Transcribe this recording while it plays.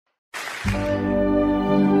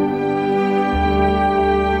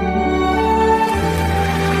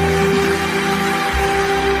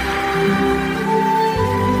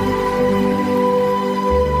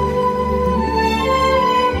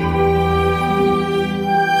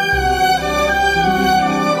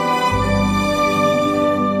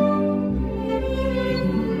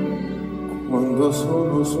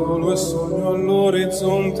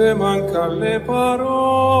all'orizzonte mancan le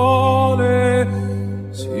parole.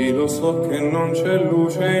 Sì, lo so che non c'è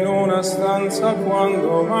luce in una stanza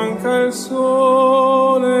quando manca il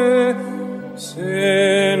sole.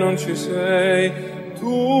 Se non ci sei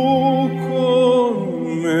tu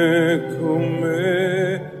con me,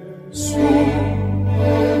 su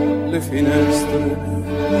le finestre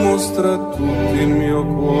mostra a tutti il mio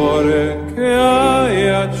cuore che hai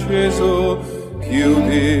acceso,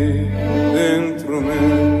 chiudi dentro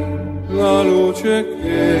me la luce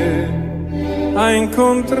che hai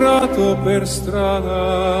incontrato per strada.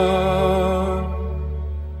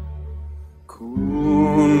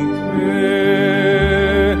 Con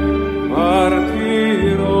te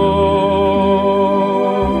partirò,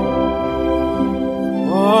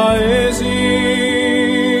 paesi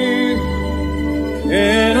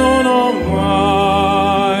che non ho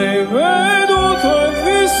mai veduto e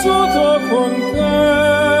vissuto con te,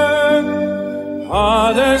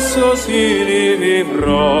 adesso sì li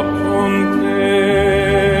vivrò con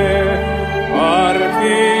te,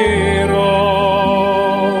 partirò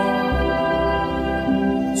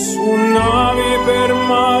su navi per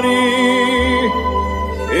mari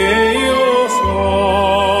che io lo so,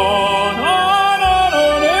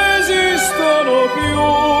 non esistono più,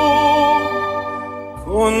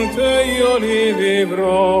 con te io li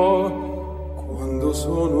vivrò. Quando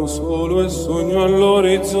sono solo e sogno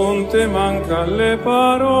all'orizzonte mancan le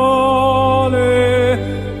parole.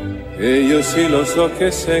 E io sì lo so che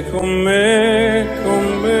sei con me,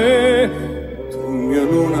 tu mia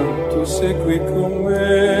luna, tu sei qui con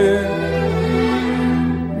me,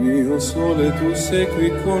 mio sole, tu sei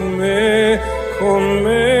qui con me, con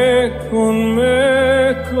me, con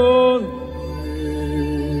me, con me,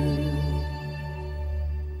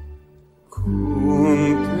 con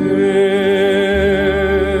te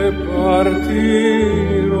partirò.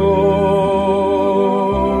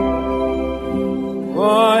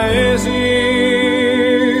 Paesi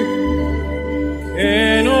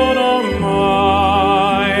che non ho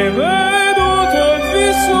mai veduto e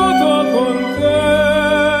vissuto con te,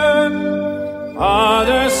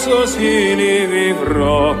 adesso sì li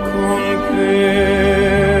vivrò con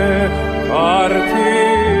te, partirò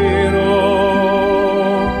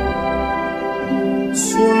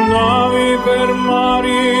su navi per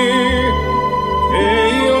mari che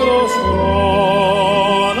io lo so.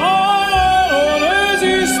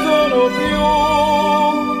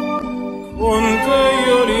 Con te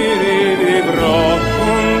io li rivivrò,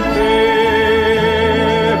 con te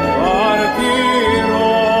partirò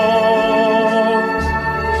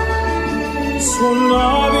su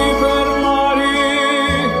navi per mari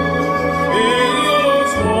che io lo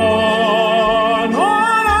so,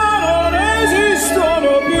 non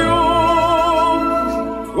esistono più,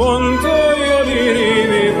 con te io li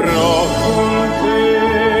rivivrò, con te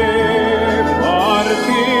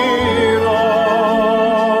partirò.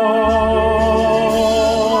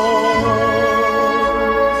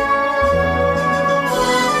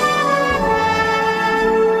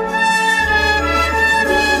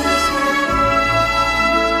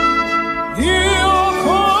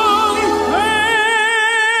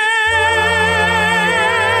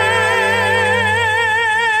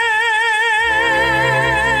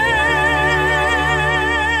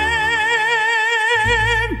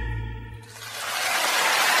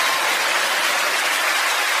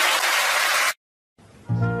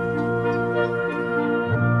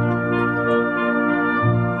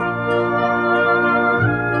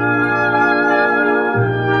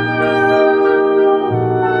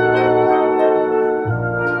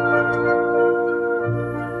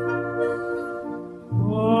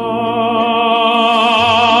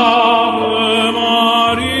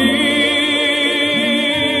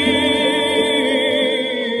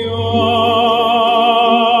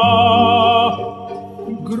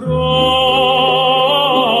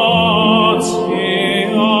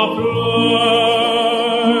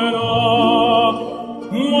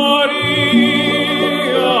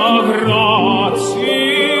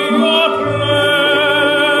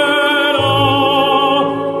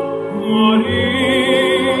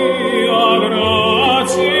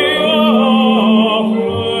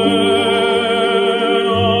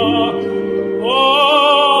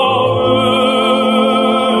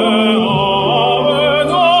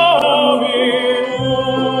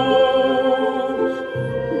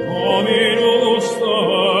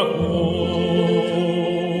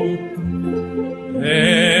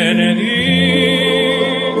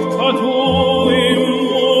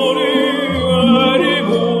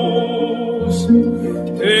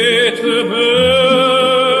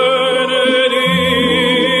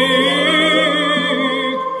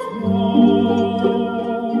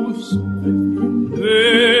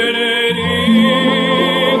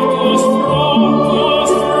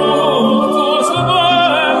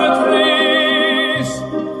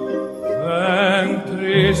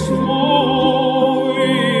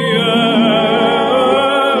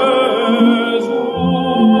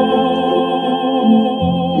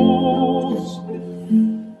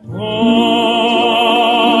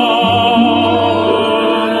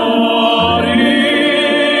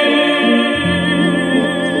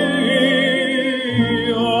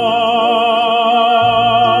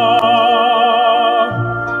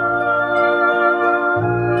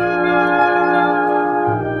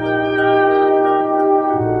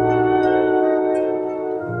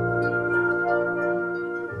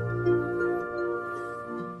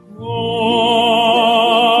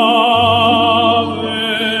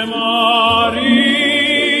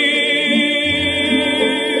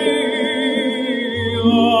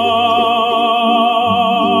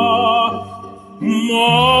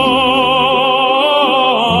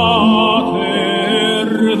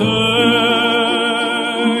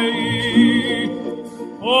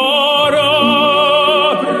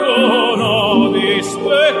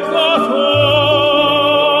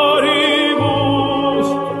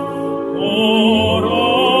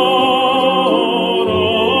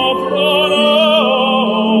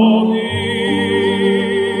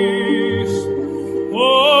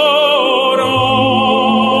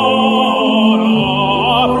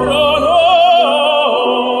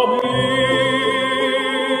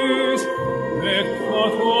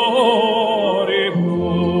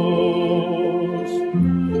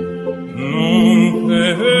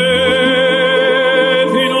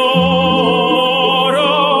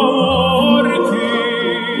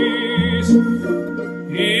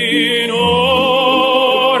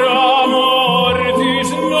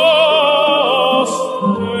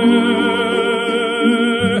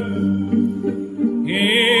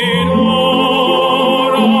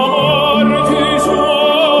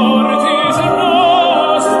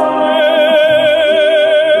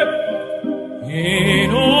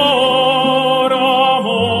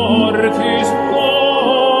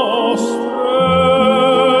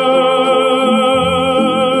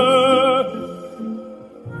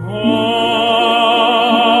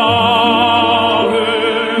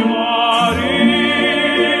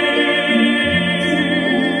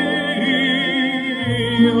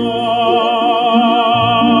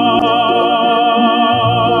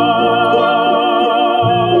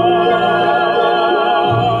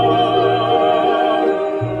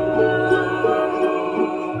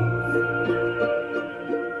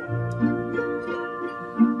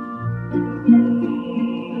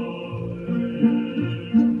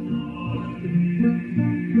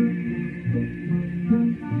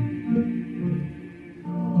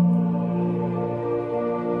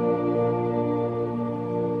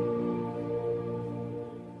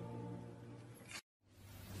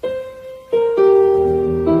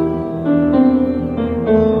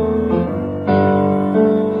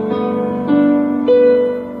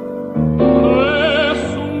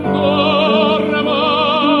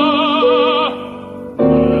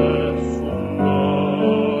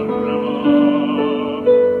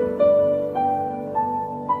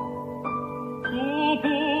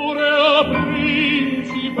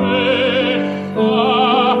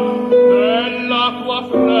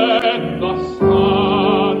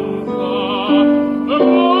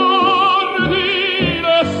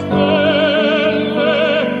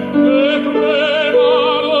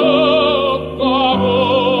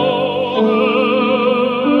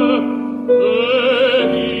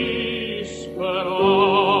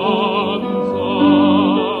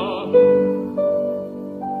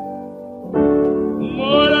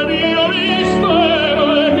 Mistero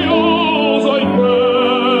è chiuso in me,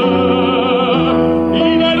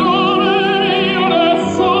 in enorme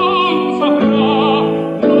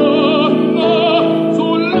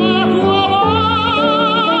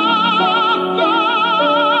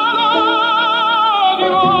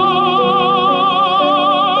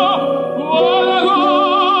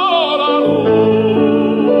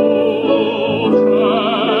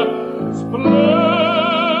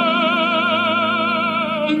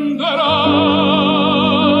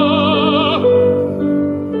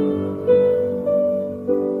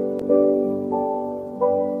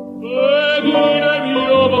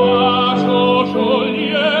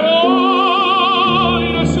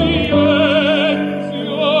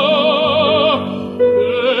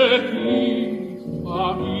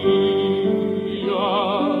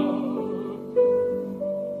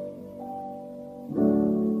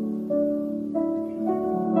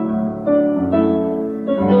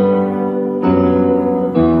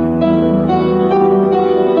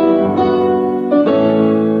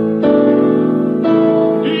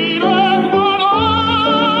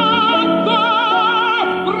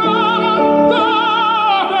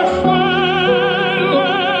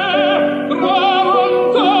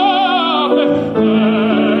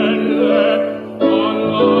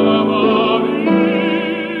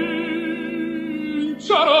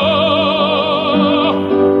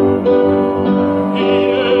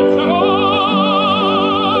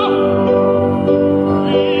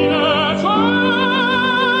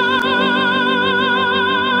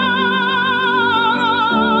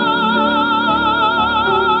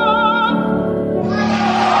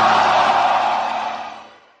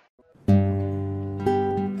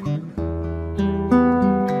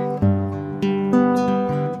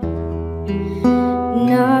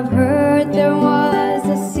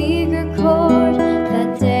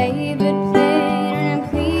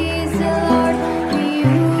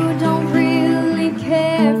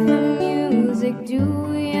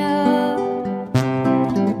hallelujah.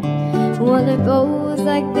 Well, it goes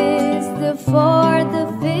like this: the fourth, the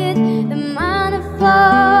fifth, the minor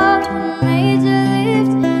fall, the major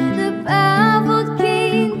lift, the baffled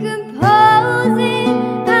king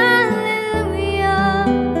composing hallelujah,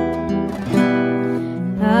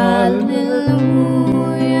 hallelujah,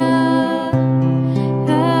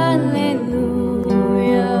 hallelujah,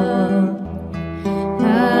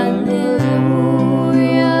 hallelujah,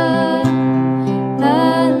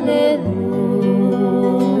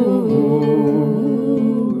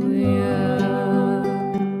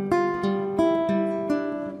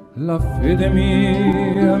 La fede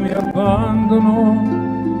mia mi abbandonò,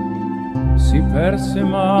 si perse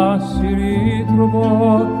ma si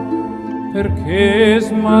ritrovò, perché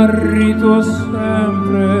smarrito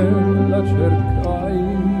sempre la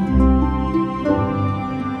cercai.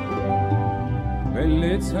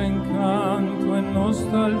 Bellezza, incanto e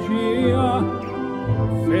nostalgia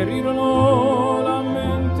ferirono la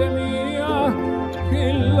mente mia, che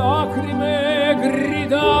in lacrime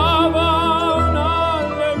gridava un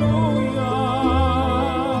alleluia,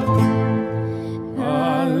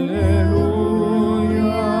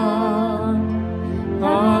 alleluia,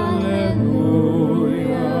 alleluia,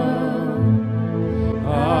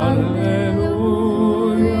 alleluia,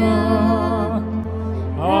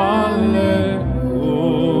 alleluia.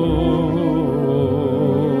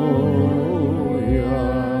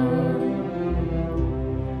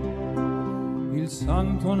 Il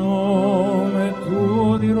santo nome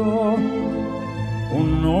tuo dirò,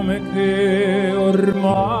 un nome che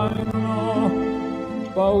ormai non ho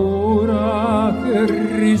paura che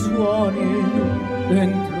risuoni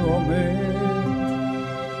dentro me.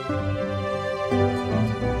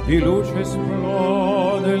 Di luce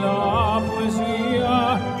esplode la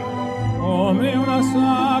poesia come una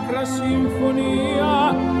sacra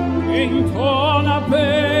sinfonia che intona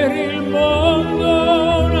per il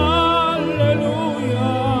mondo un alleluia,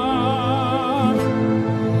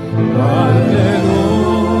 alleluia,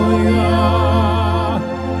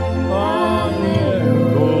 alleluia,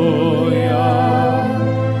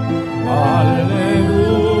 alleluia,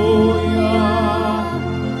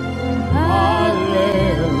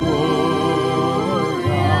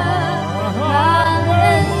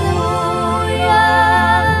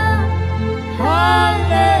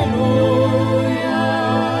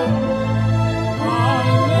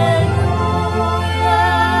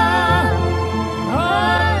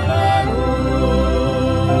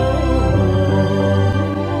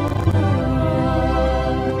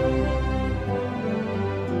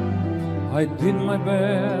 I did my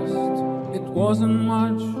best, it wasn't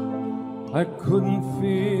much, I couldn't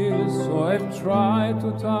feel, so I've tried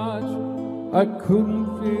to touch, I couldn't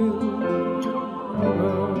feel,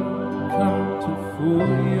 come to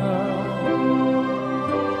fool ya.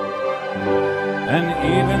 And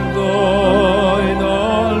even though it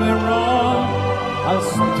all went wrong, I'll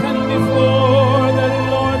stand before the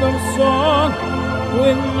Lord of Song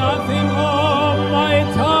with nothing on my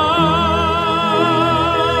tongue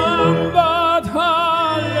but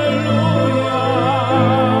hallelujah,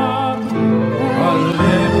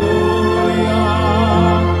 hallelujah,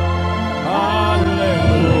 hallelujah,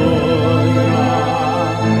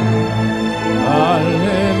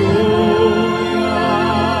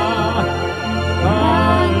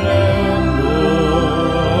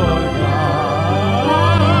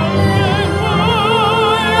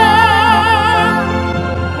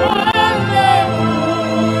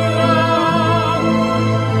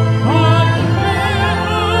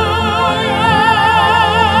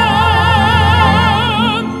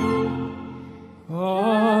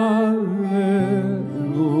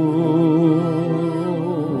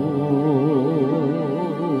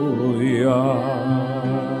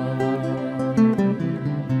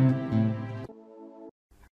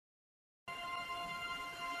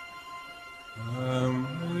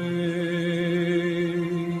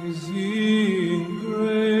 Amazing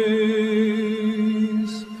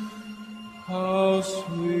grace, how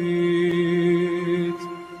sweet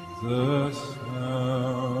the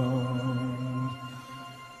sound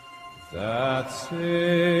that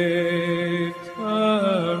saved a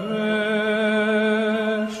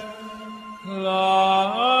wretch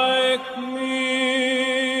like me.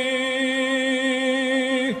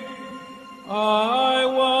 I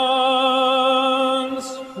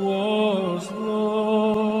once was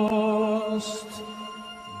lost,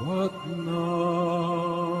 but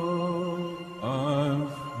now I'm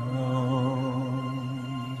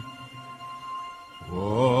found.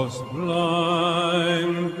 Was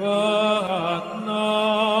blind, but now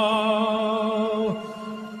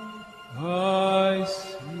I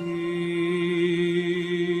see.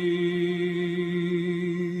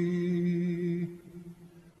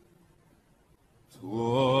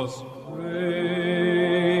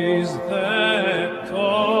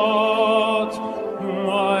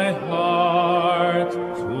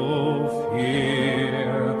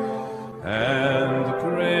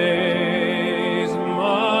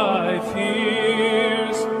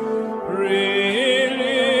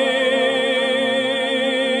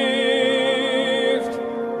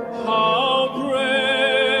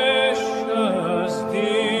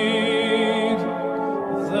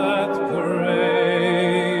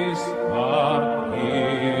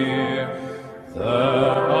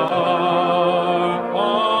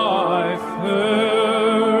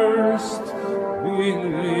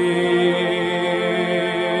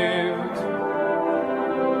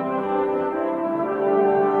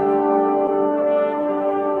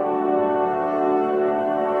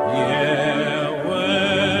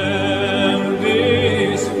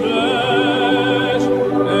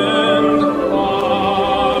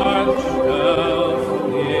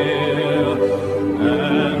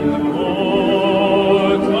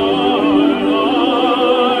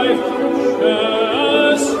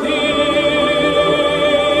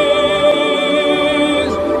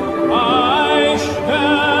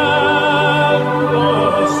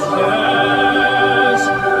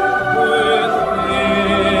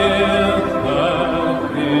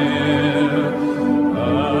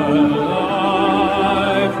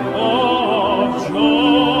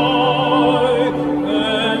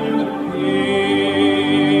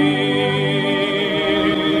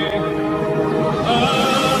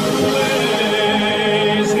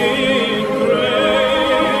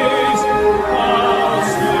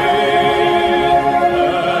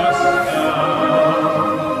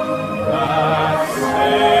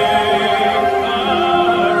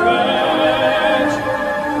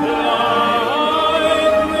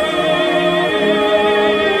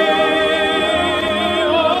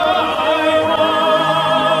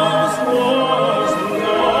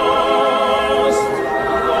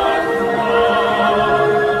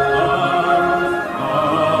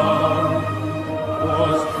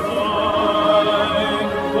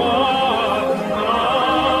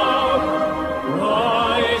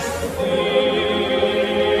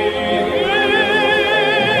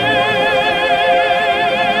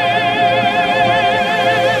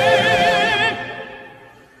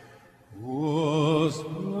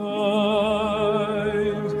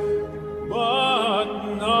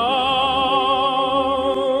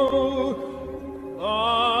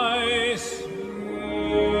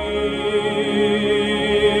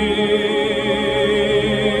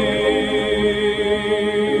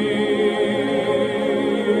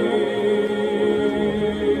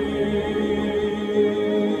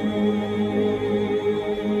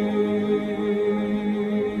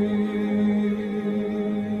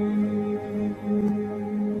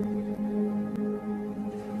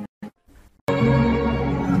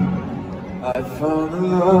 found a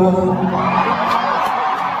love.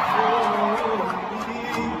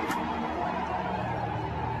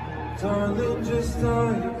 Darling, just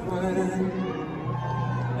dive right in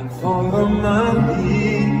and follow my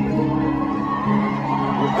lead.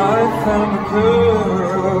 I found a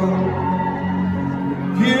girl,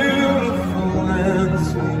 beautiful and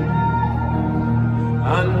sweet.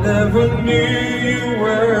 I never knew you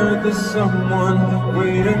were the someone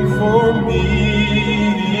waiting for me.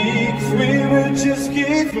 'Cause we were just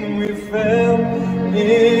kids when we fell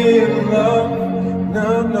in love,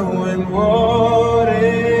 not knowing what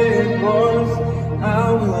it was. I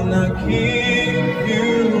will not keep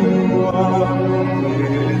you up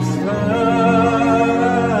this time.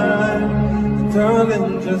 Darling,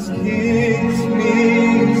 just kiss me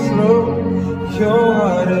slow. Your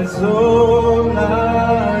heart is all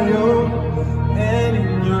I own, and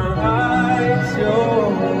in your eyes,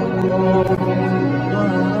 you're all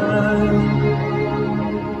mine.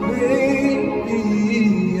 Baby,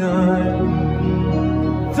 I'm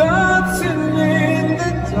dancing in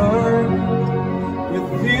the dark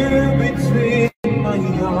with you between my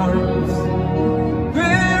arms,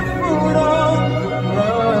 barefoot on the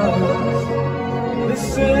grass,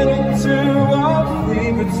 listening to our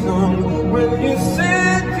favorite song. When you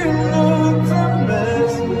said you looked a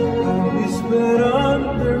mess, I whispered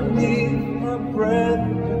underneath my breath,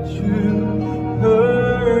 but you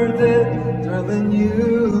heard it. Darling, you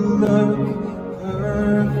look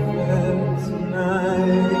perfect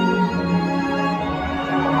tonight.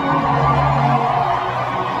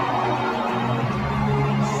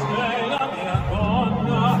 Sei la mia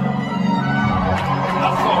donna,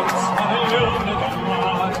 la forza delle onde del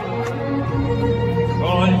mare.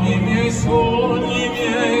 Cogli i miei sogni, i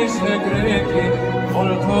miei segreti,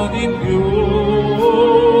 molto di più.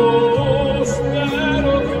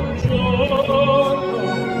 Spero che un giorno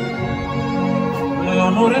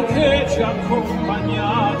l'amore che ci ha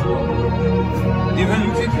accompagnato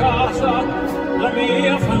diventi casa, la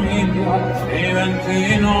mia famiglia, diventi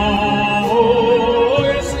noi.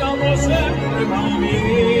 Siamo sempre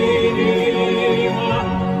bambini, ma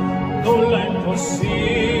nulla è impossibile.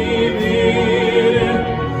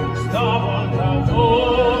 Stavolta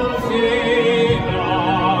non ti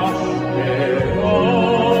lascerò.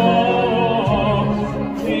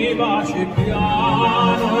 Mi baci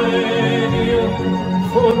piano ed io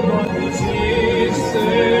vorrò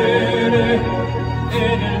resistere, e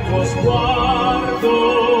nel tuo sguardo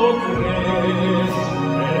crescerò.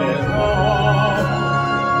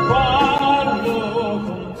 Parlo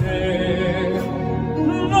con te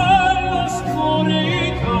nell'oscurità,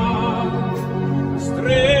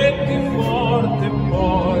 stretti forte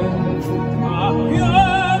poi a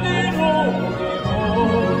piedi nudi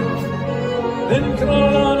noi. Dentro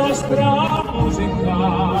la nostra musica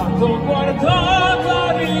t'ho guardata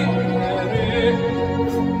ridere,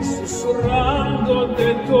 sussurrando ho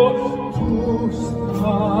detto: tu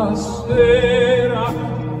stasera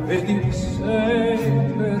vedi che sei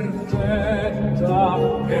perfetta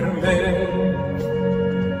per me.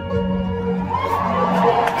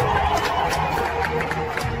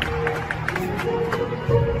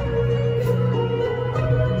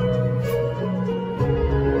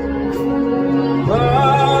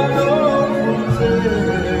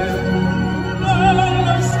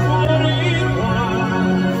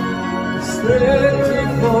 Stretti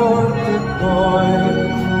forte poi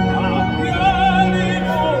a piedi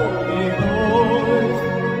nudi noi.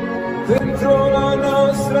 Dentro la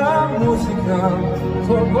nostra musica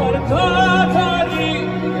t'ho guardata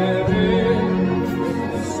ridere.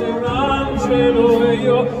 Sei un angelo e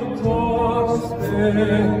io t'ho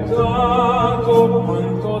aspettato,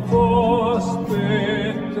 quanto t'ho aspettato,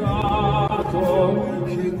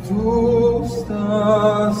 che tu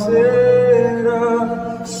stasera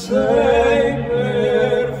sei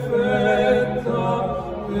perfetta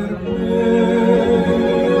per me.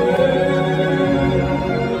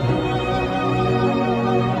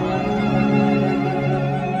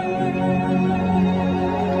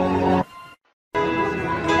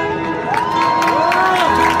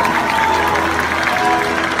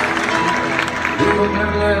 Vivo per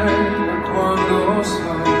lei da quando,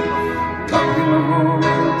 sai, la prima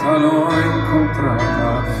volta l'ho incontrata.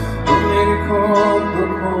 Non mi ricordo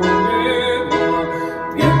come, ma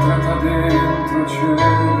mi è entrata dentro, c'è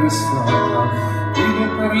restata. Vivo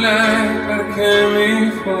per lei perché mi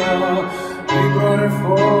fa vibrare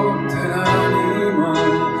forte l'anima.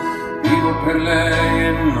 Vivo per lei e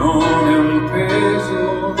non è un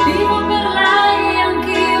peso. Vivo per lei,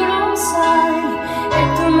 anch'io lo sai, e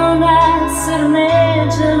tu non esserne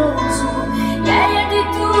geloso. Lei è di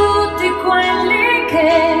tutti quelli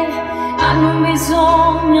che hanno bisogno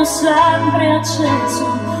sogno sempre acceso,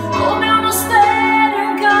 come uno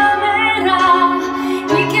stereo in camera.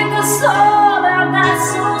 E chi è da solo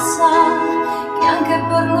adesso sa che anche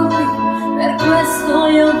per lui, per questo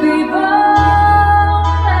io vivo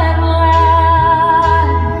per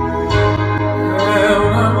lei. È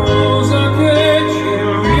una musa che ci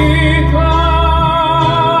invita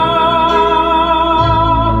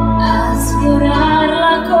a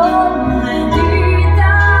sfiorarla con le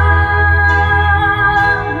dita,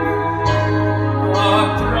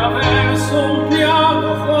 attraverso un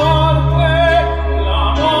pianoforte,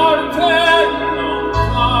 la morte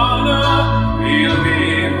lontana, io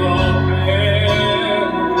vivo per lei.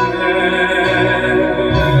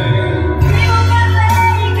 vivo per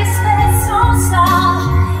lei che spesso sa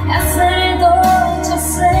essere dolce e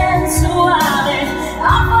sensuale,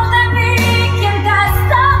 a volte picchia in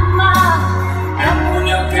testa ma È un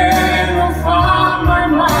pugno che non fa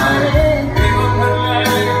mai male. Vivo per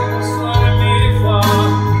lei, questo mi fa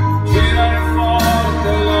girare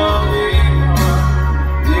forte la vita.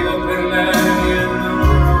 Vivo per lei e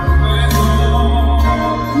non vedo.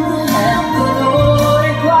 è un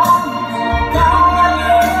dolore quando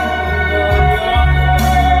parla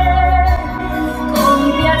con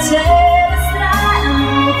un piacere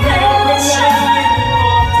strano che sei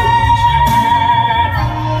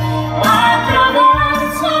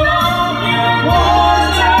attraverso la mia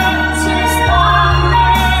voce si spande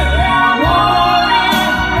l'amore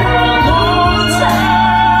produce.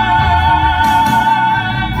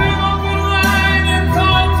 Vivo per lei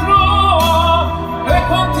nient'altro, e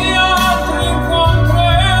quanti altri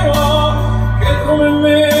incontrerò che come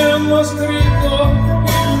me hanno scritto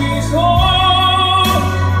il viso.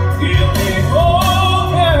 Io vivo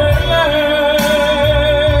per lei.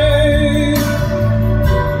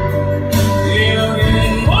 Io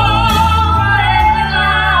vivo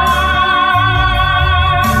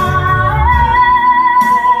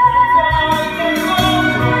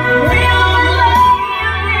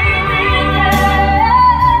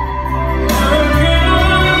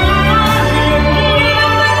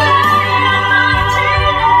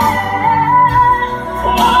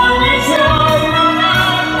ogni giorno una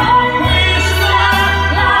conquista,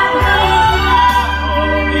 la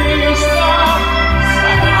protagonista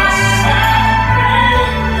sarà sempre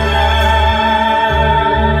lei.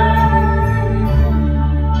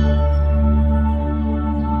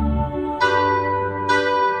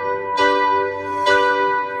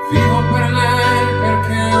 Vivo per lei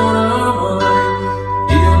perché oramai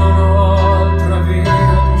io non ho altra via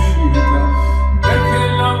d'uscita, perché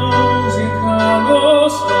la musica, lo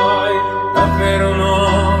sai, davvero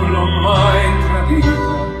non l'ho mai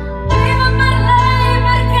tradita. vivo per lei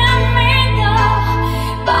perché mi dà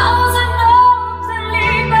pausa, notte e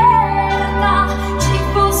libertà. Ci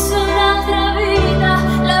fosse un'altra vita,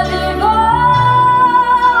 la vivo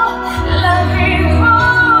Vivo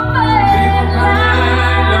per lei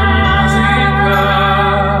la musica,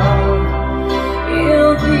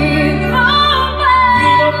 io vivo vivo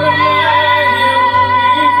per lei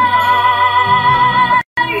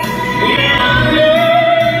è unica.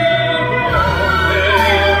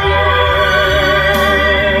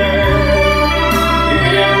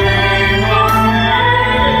 Io vivo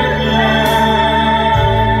per lei.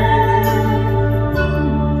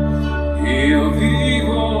 Io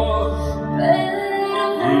vivo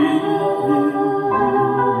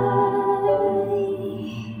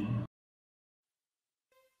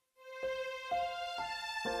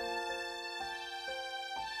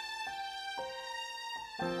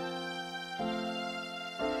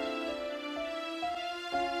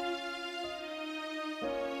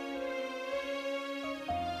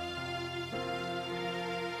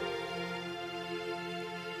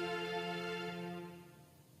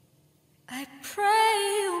I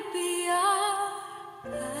pray you'll be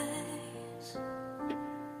our eyes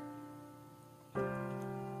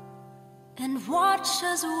and watch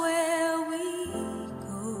us where we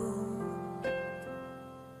go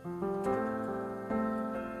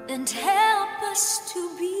and help us to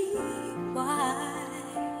be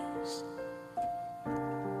wise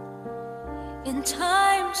in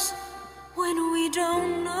times when we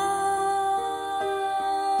don't know.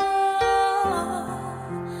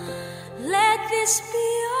 Let this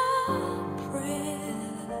be our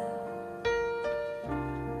prayer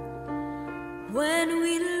when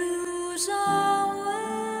we lose our way.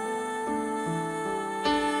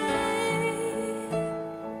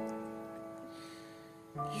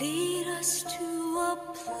 Lead us to a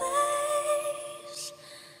place,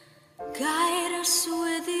 guide us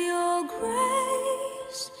with your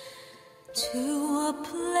grace to a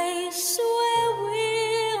place where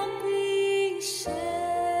we'll be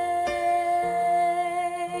safe.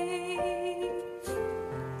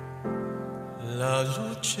 la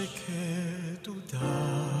luce che tu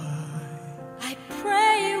dai. I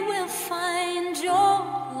pray we'll find your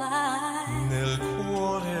light. Nel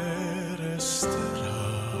cuore resterà.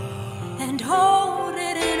 And hold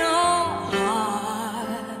it in our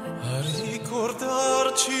heart. A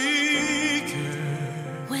ricordarci che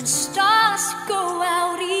when stars go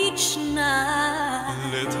out each night,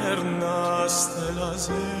 l'eterna stella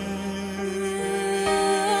sei.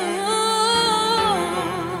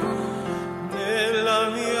 Nella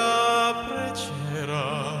mia preghiera.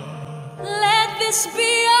 Let this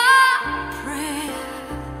be our prayer.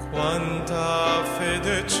 Quanta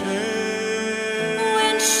fede c'è.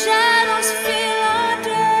 When shadows fill our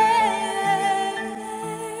day,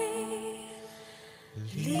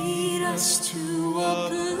 lead us to a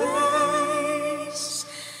place,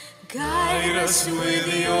 guide us with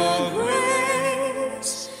your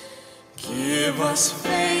grace, give us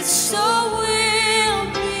faith so we'll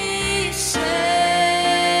be saved.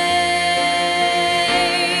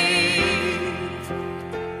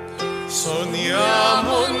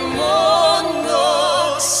 Sogniamo un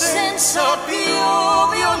mondo senza più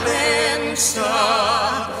violenza,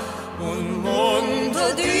 un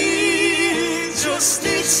mondo di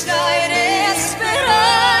giustizia ed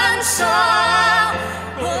speranza.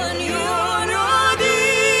 Ognuno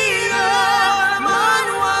dia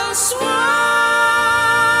mano al suo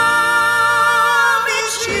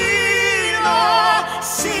vicino,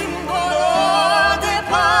 simbolo di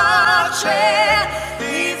pace,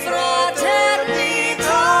 di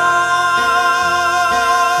fraternità.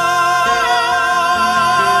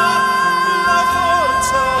 La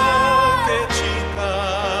forza che ci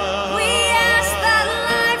dà. We ask that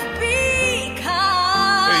life be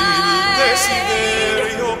E il kind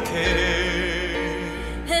desiderio che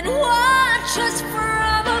and watch us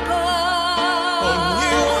from above.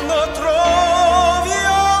 ognuno trovi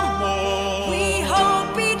amore We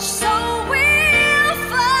hope each soul will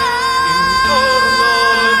find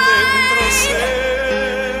intorno dentro sé.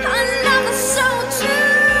 another soul to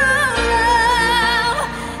love.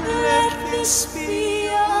 Let this be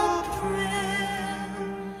our prayer.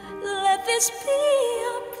 Let this be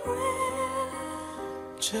our prayer.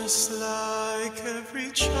 Just like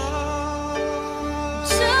every child.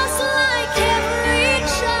 Just like every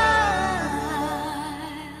child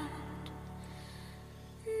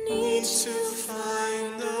needs To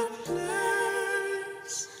find a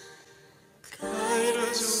place, guide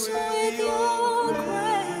us with your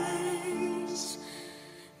grace.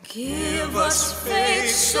 Give us faith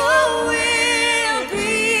so we'll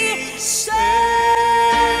be saved.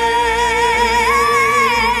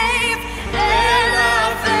 And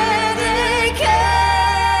our fede che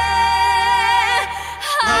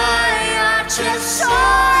hai acceso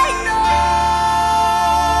in noi.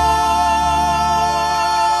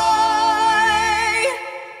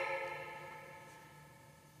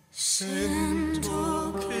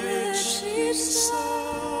 Sento che ci salve.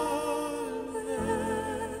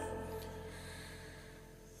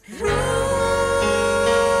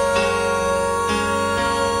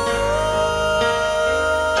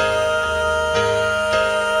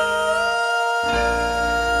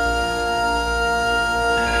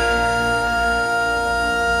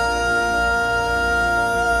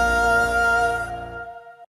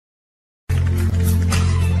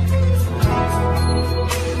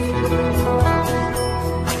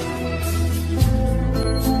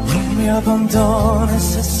 Non mi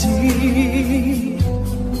abandones así,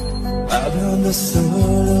 hablando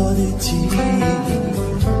solo de ti.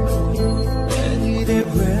 Ven y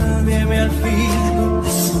devuélveme al fin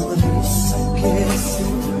la sonrisa que se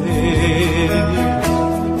fue.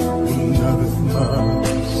 Una vez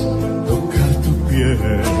más, tocar tu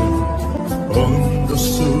piel, hondo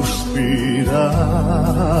suspirar.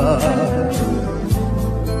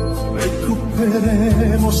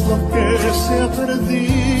 Recuperemos lo que se ha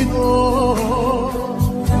perdido.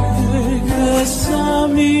 Regresa a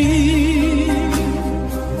mí,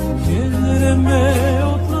 quiéreme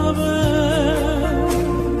otra vez.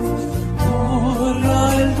 Borra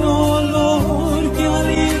el dolor que al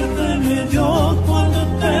irte me dio cuando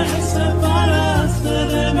te separaste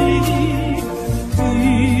de mí.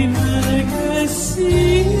 Dime que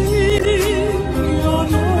sí, yo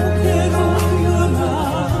no quiero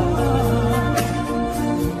llorar.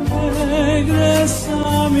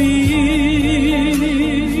 Regresa a mí.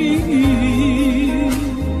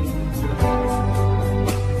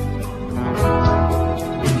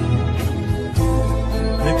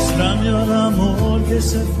 Extraño el amor que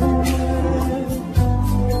se fue,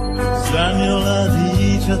 extraño la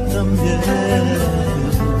dicha también.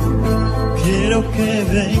 Quiero que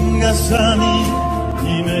vengas a mí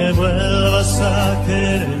y me vuelvas a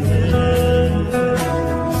querer.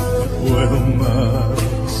 Puedo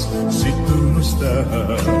más si tú no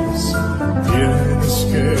estás, tienes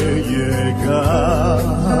que llegar.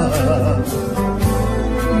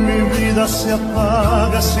 Mi vida se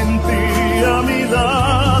apaga sin ti a mi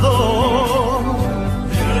lado.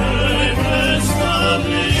 Regresa a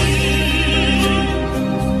mí,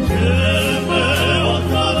 quiéreme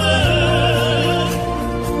otra vez.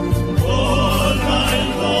 Borra el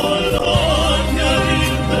dolor que a mí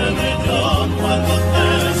me dio cuando te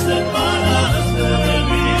separaste de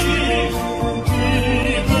mí.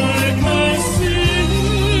 Dime que sí,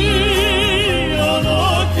 yo no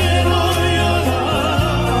quiero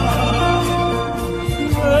llorar.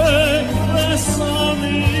 Regresa a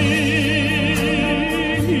mí.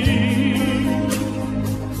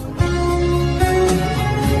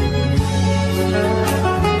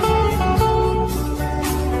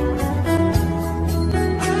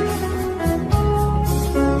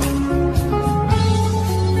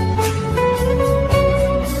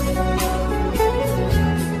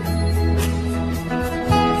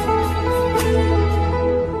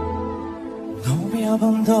 No me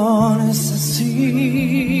abandones así,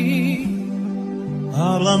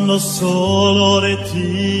 hablando solo de ti.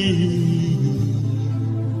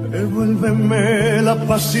 Devuélveme la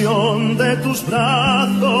pasión de tus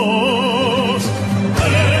brazos.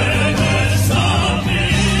 Regresa a mí,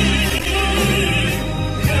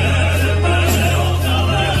 quiéreme otra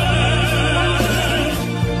vez.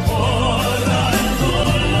 Borra el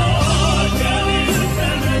dolor que a mí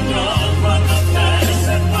me dio cuando te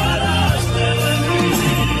separaste de mí.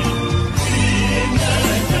 Dime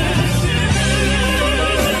que sí,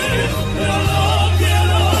 yo no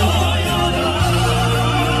quiero llorar.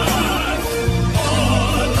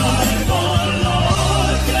 Borra el dolor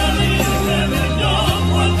que a mí me dio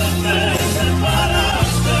cuando te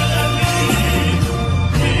separaste de mí.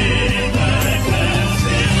 Dime que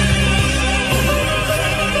sí.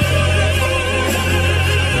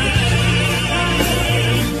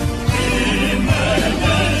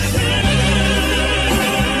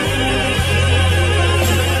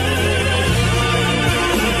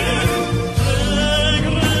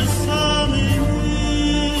 Regresa a mí.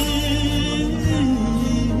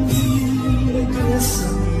 Regresa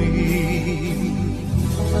a mí.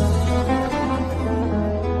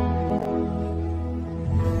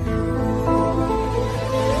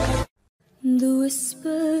 The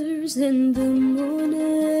whispers in the morning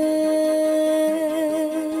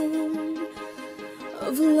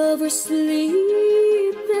of lovers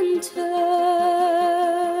sleeping tight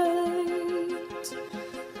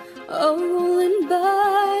are rolling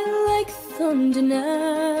by like thunder now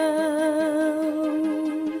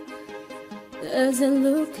as I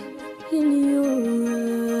look in your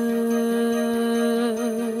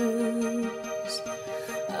eyes.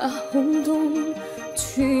 I hold on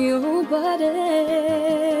to your body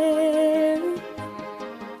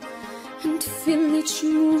and feel each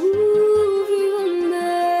move you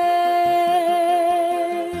make.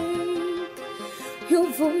 Your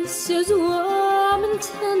voice is warm and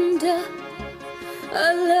tender, a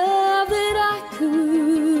love that I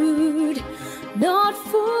could not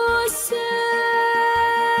forsake.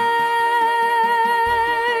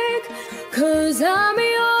 'Cause I'm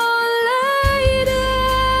your lady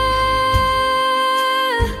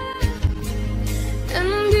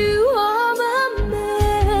and you are my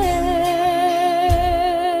man.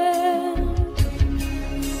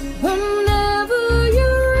 Whenever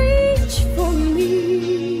you reach for me,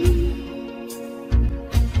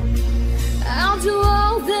 I'll do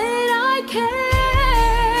all that I can,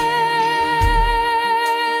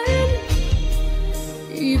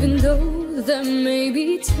 even though there may be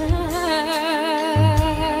times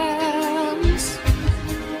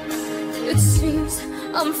it seems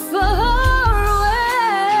I'm far away.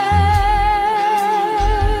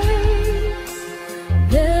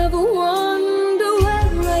 Never wonder where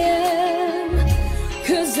I am,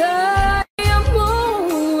 'cause I am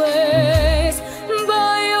always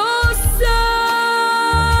by your side.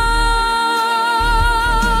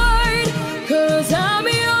 'Cause I'm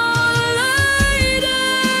your lady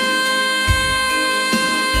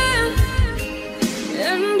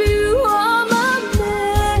and you are my man.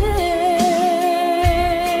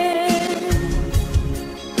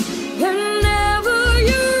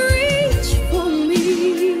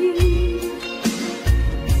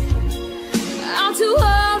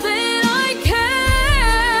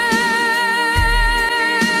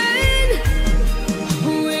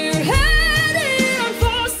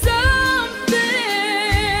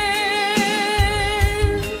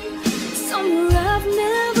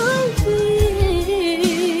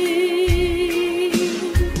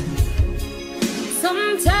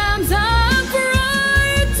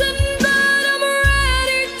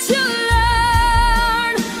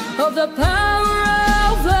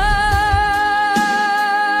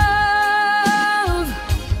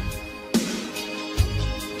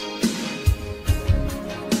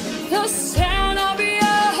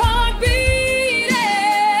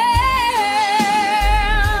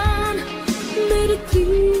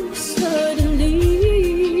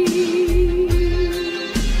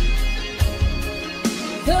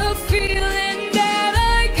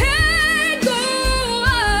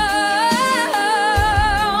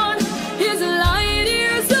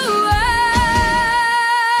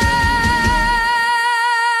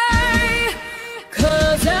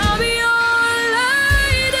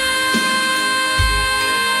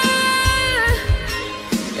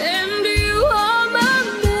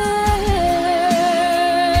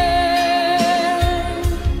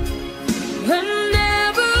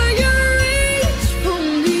 Whenever you reach for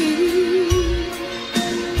me,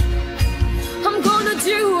 I'm gonna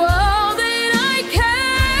do all that I can.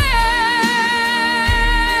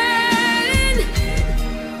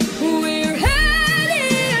 We're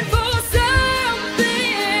headed for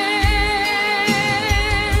something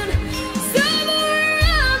somewhere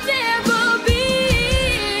I've never been.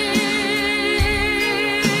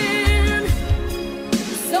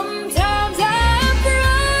 Sometimes I'm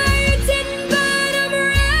frightened by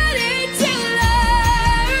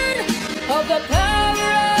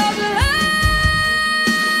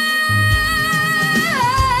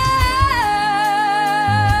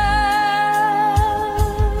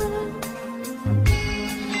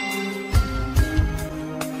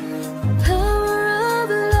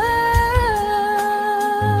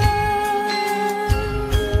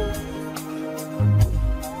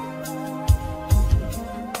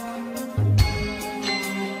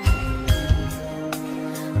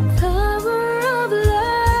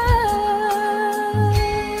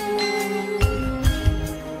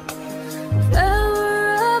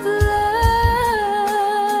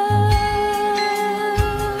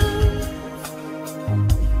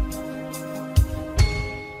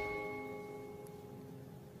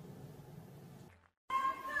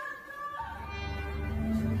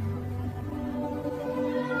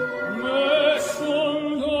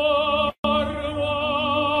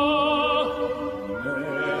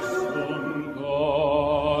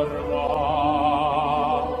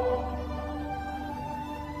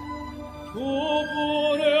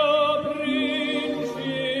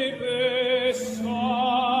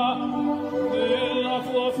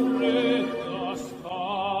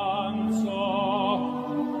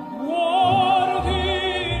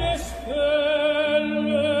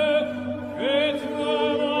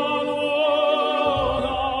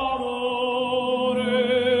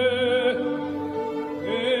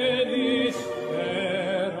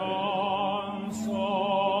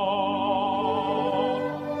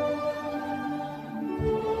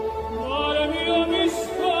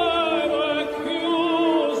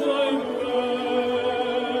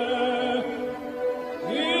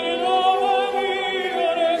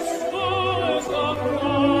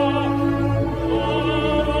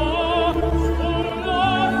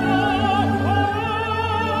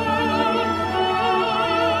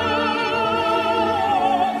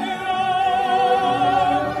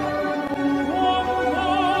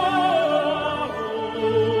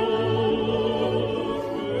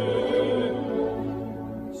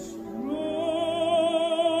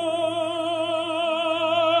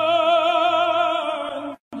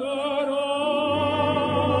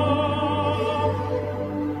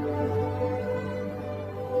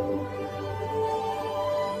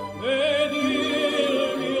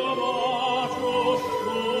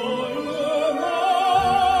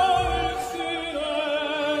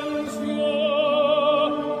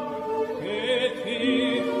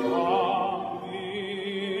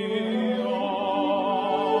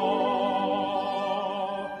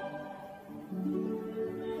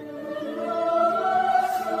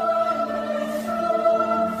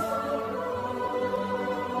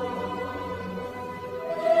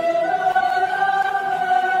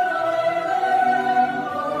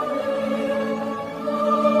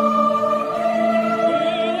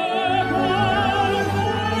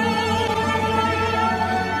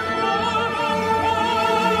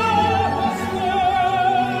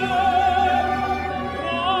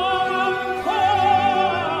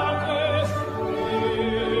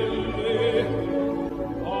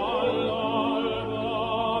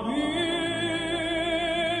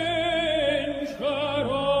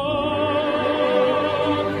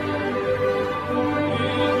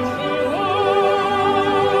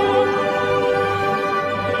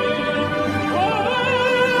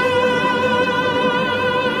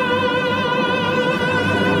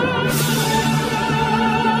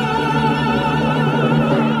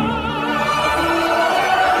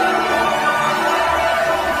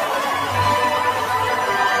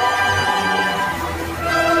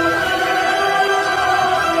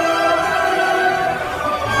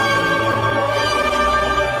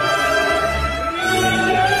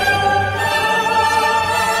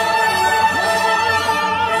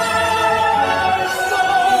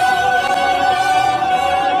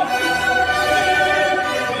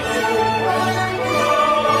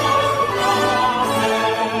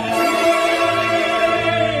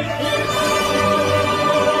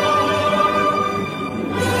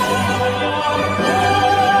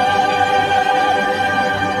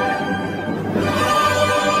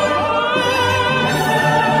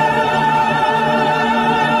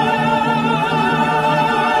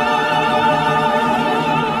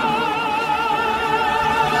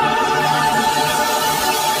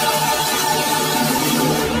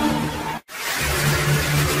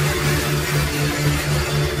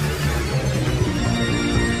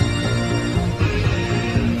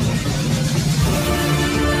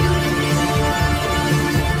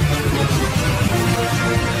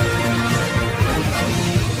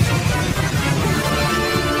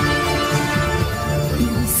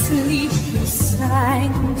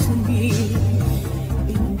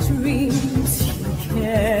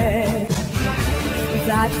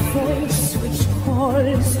that voice which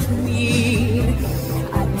calls to me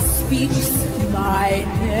and speaks my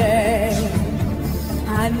name.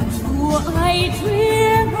 And do I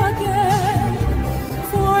dream again?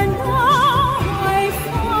 For now I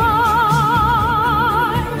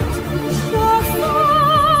find the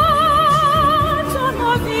phantom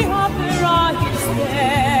of the opera is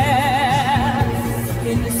there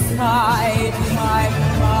inside my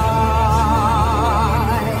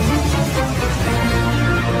mind.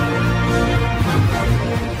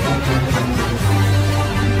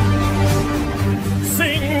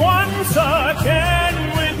 Sing once again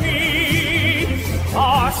with me,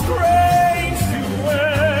 our strange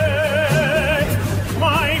duet.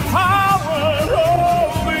 My power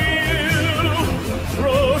over you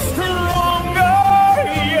grows stronger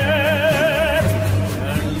yet.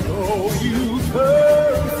 And though you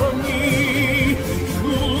turn from me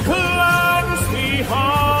to glance behind,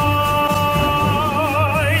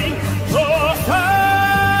 the phantom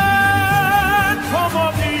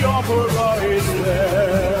of the opera is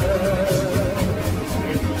there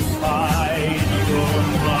inside your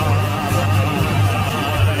mind.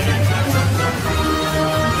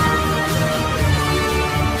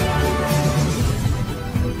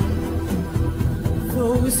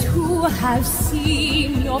 Those who have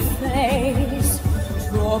seen your face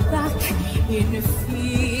draw back in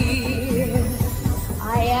fear.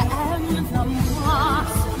 I am the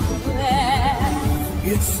masked bear.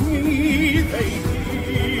 It's me they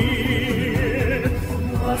hear.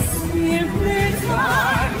 The spirits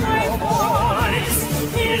are my voice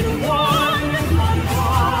in one combined.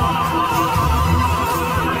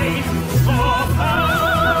 The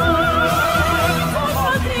phantom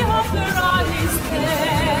of the opera is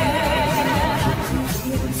there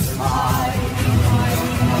inside my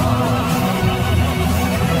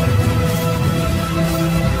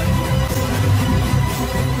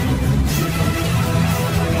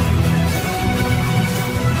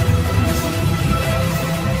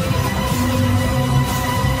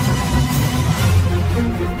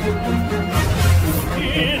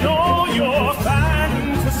In all your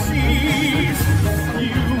fantasies,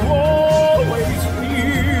 you always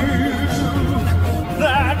knew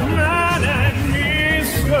that man and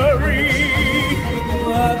mystery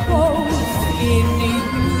were both in you,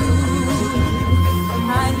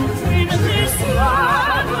 and in this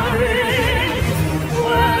labyrinth,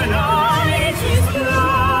 where night is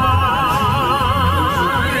blind,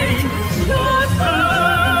 the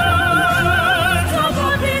phantom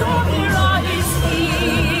of the opera is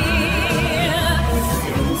here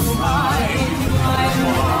inside my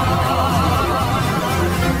mind.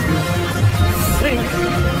 sing,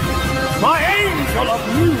 my angel of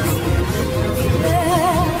music.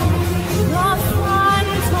 The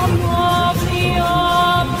phantom of the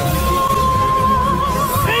opera.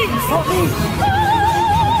 Sing for me.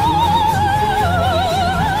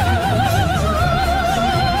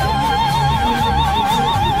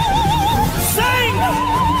 Sing!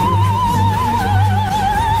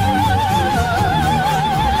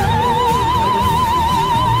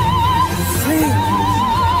 Sing!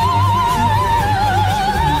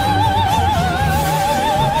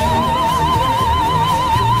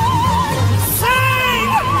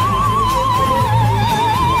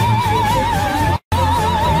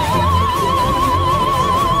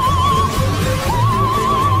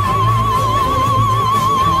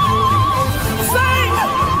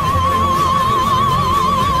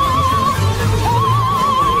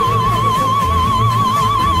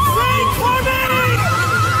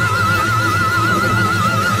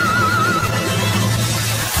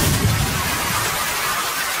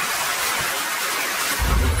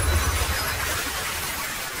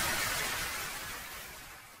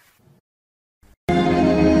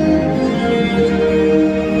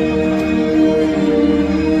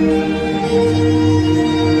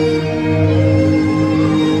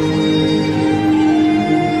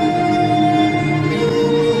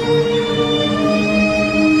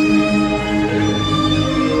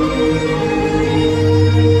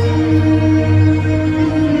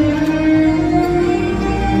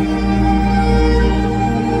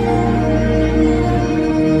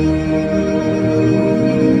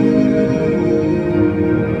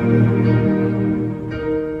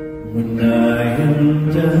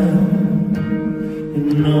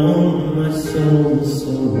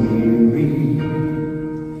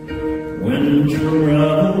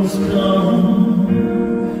 troubles come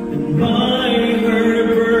and by her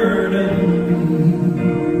burden be,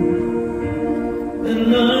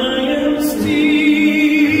 and I am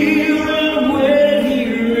still away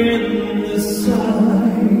here in the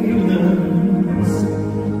silence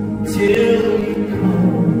till he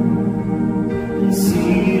comes.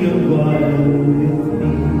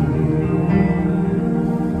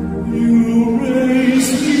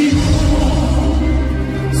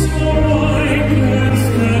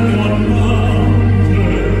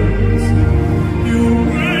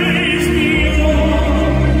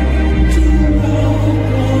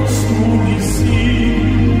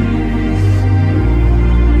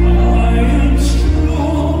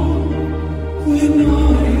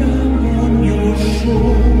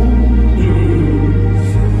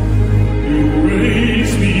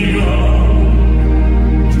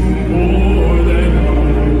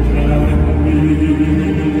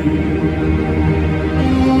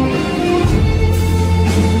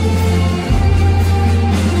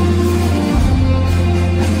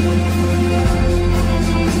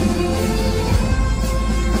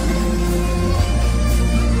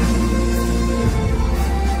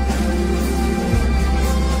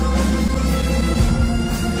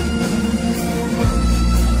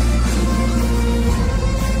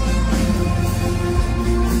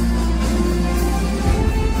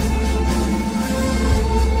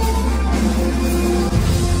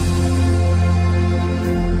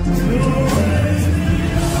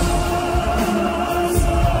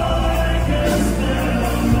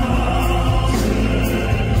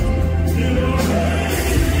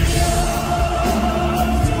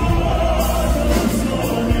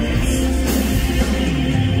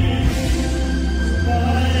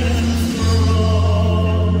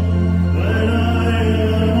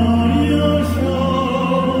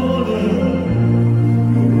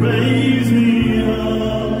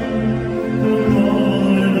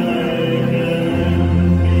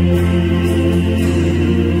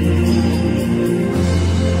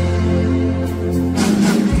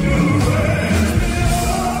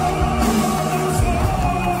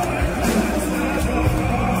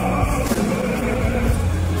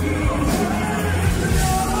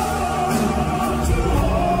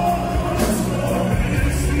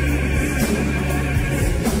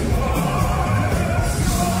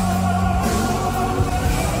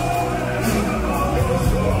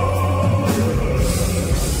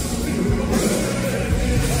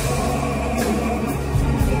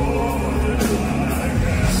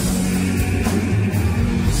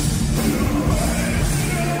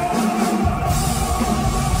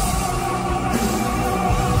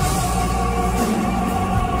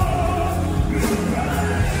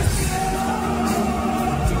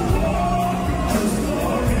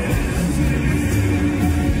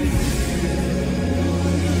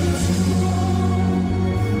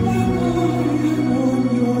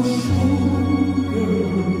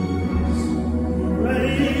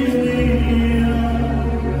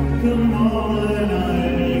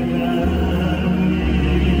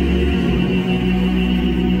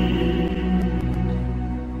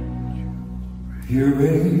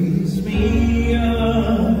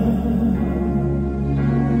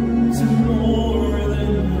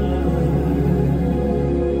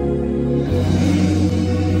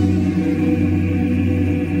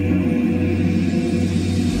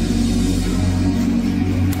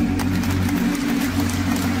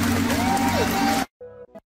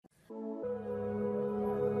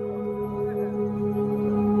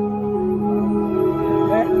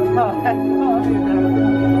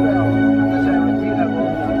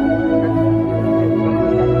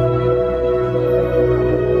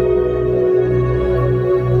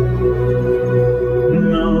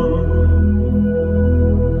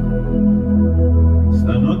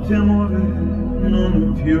 Stanotte amore non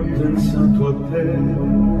ho più pensato a te,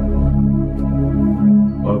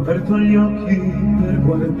 ho aperto gli occhi per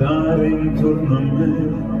guardare intorno a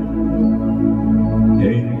me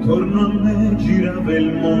e intorno a me girava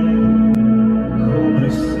il mondo come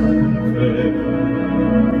sempre.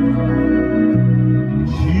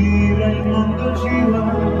 Gira il mondo, gira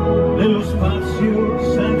nello spazio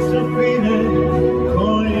senza fine,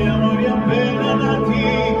 con gli amori appena nati,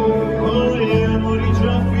 con gli amori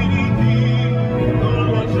già finiti,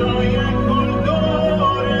 con la gioia e col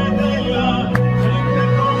dolore della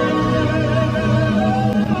gente come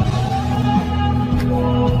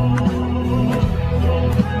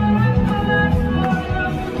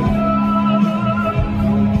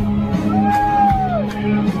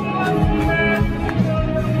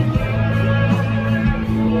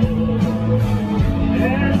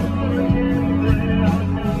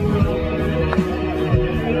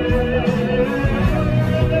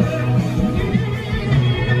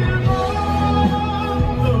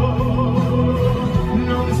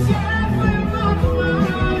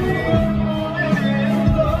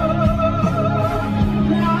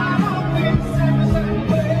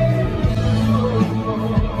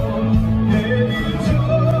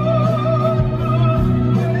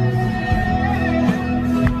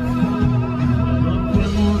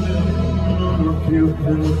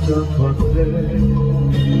pensato a te,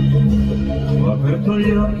 ho aperto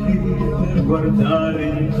gli occhi per guardare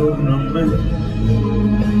intorno a me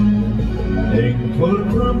e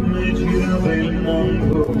intorno a me girava il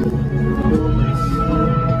mondo come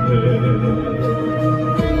sempre.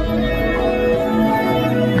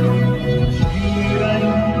 Gira il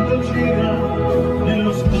mondo, gira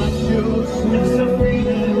nello spazio senza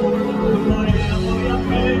fine, con gli amori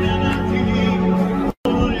appena nati,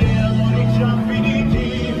 con gli amori già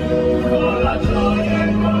finiti, con la gioia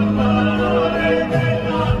e col dolore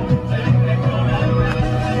della gente come me.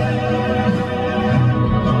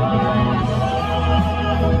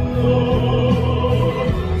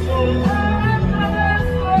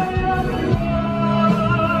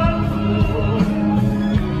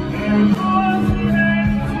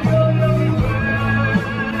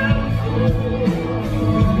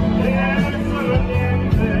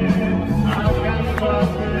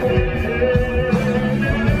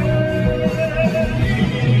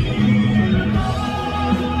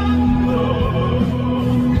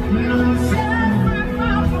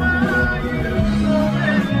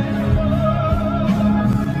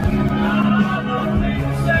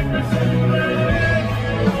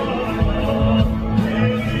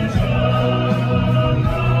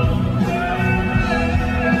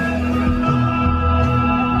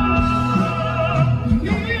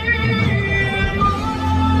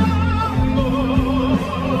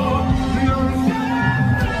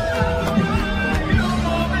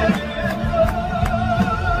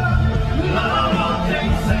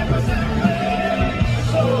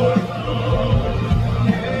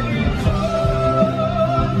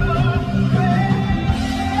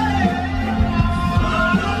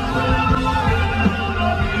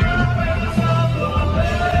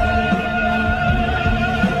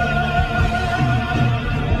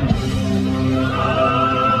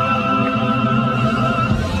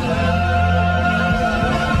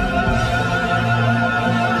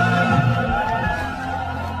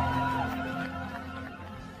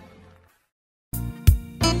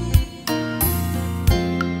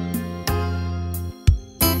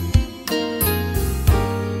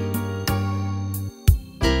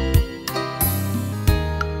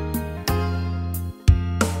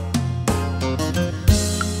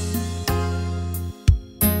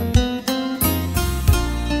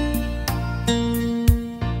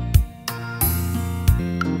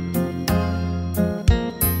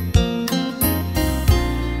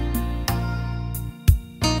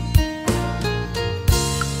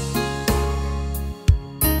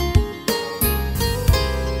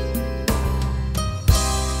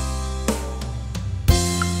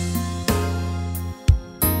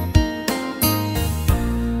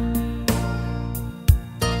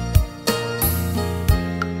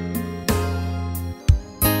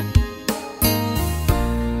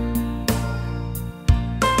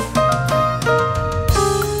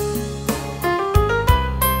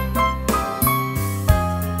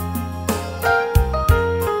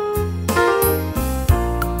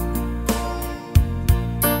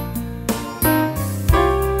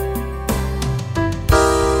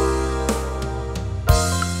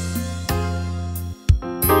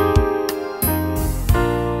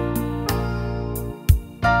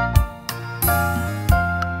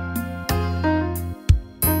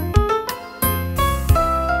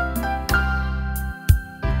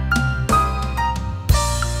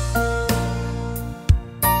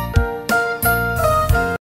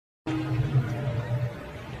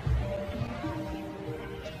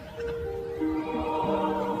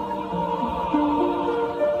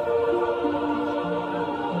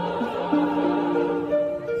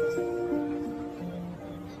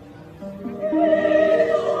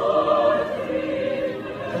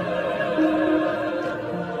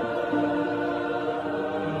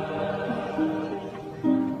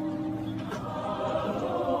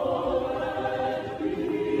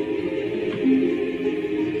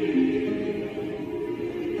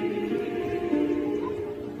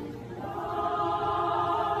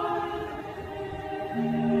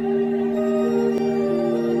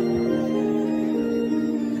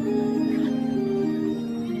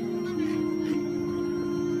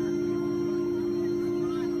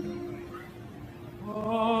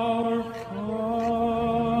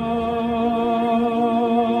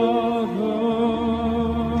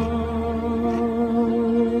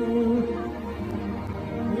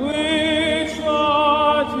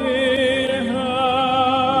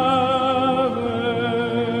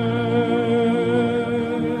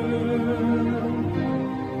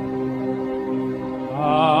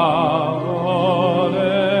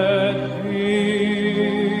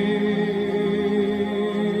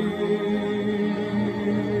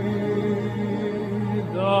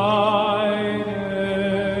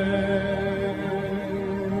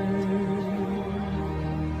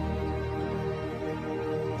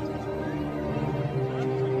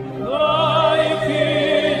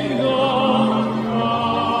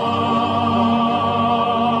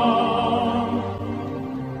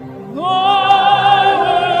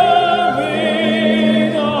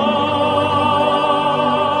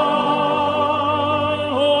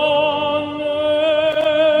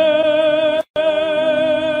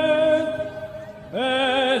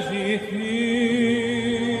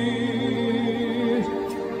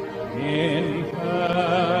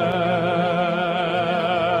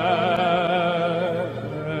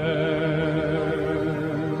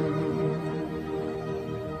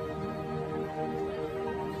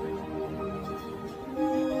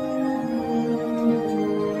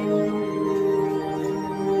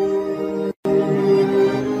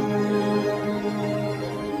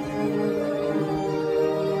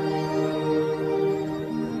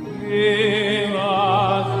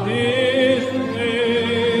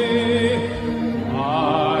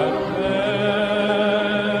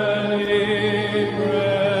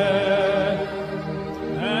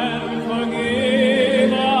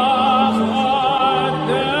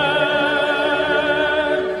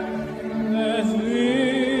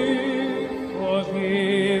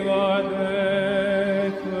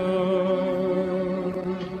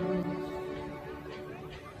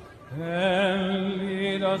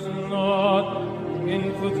 us not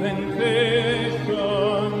into temptation,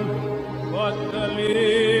 but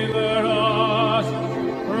deliver us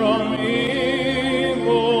from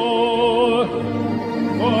evil.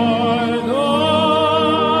 For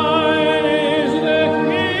thine is the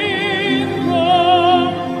kingdom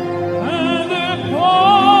and the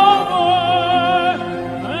power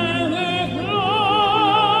and the glory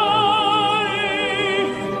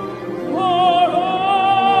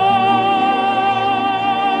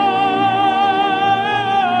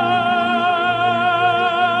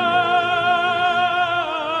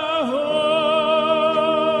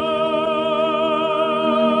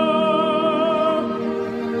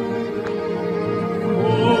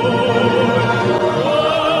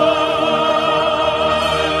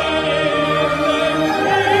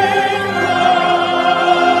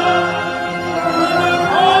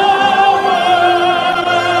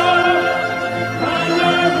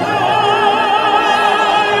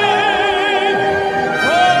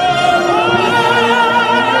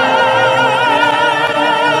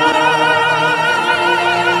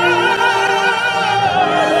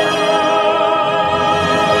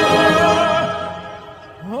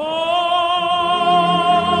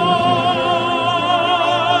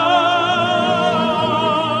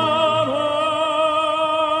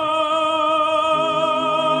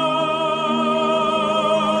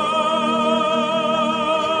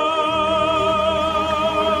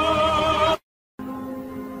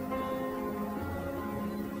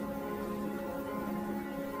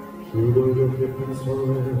Chiudo gli occhi e penso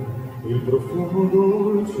a lei, il profumo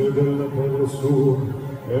dolce della pelle sua,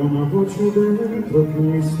 è una voce dentro che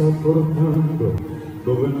mi sta portando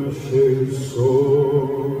dove nasce il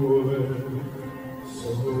sole.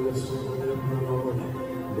 Sole, sole, parole,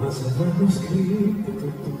 ma saranno scritte,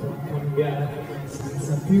 tutto può cambiare,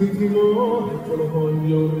 senza più timore te lo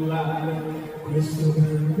voglio urlare, questo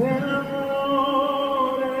grande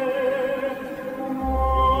amore,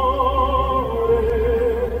 amore.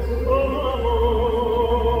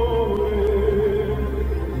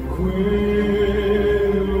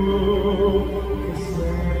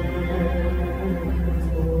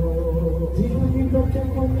 Dimmi perché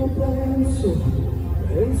quando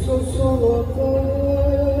penso solo a te.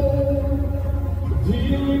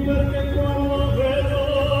 Dimmi perché quando vedo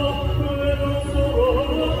solo a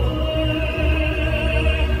te.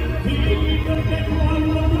 Dimmi perché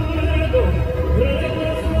quando vedo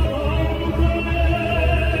solo a te.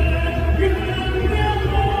 Grande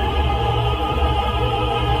amore.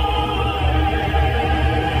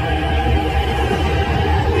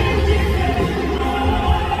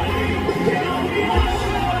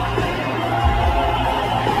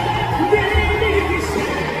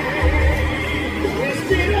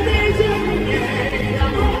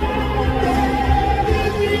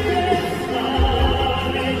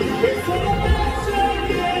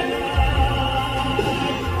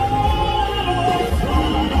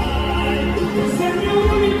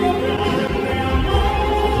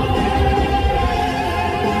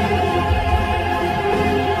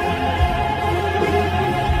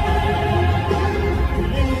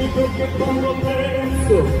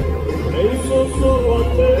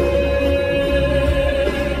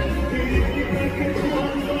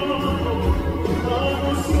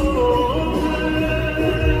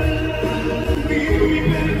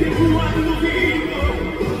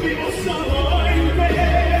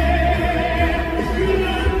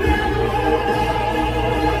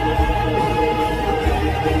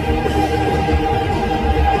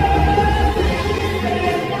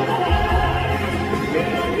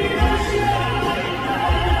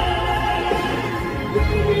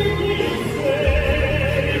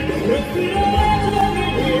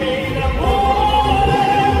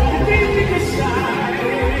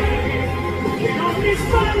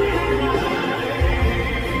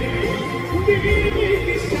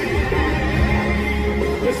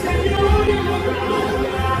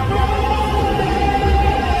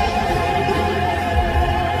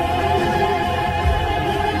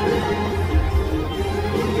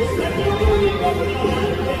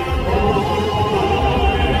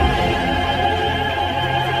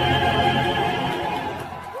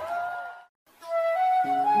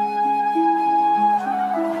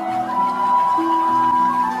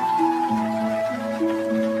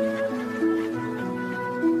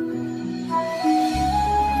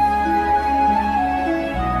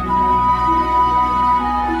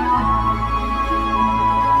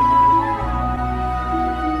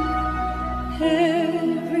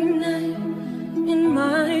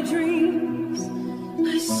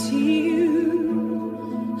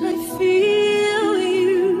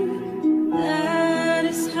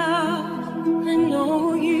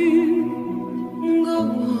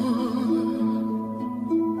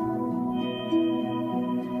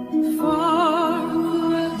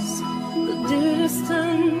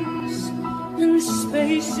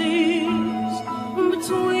 spaces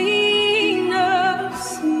between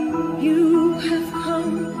us. You have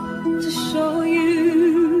come to show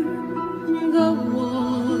you the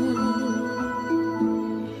one.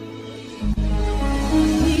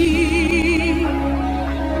 Near,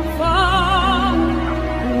 far,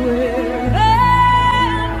 wherever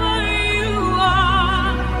you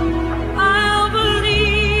are, I'll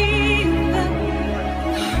believe that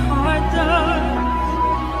heart does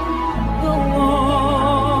go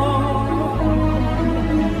on.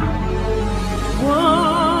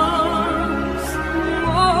 Once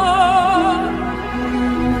more,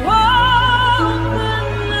 open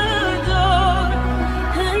the door,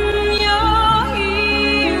 and you're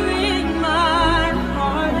here in my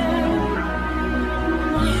heart, and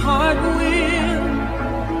my heart will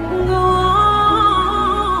go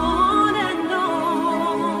on and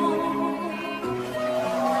on.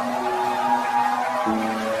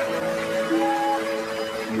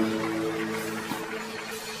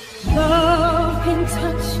 Love can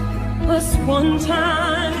touch us one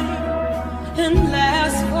time and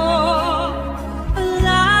last for a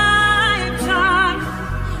lifetime,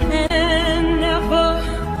 and never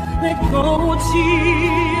let go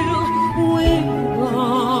till we're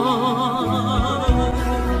gone.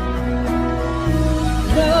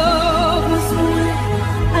 Love was when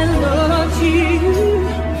I loved you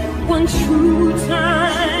one true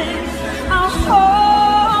time. I'll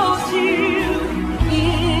hold you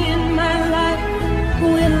in my life,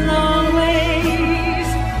 will always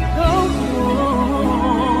go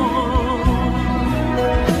on.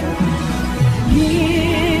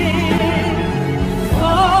 Near,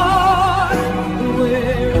 far,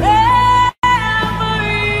 wherever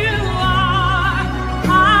you are,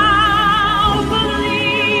 I'll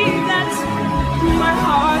believe that my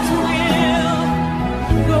heart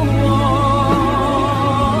will go on.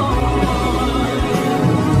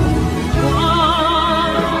 Once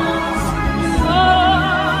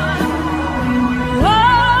more,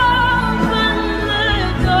 open the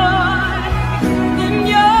door, and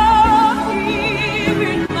you're here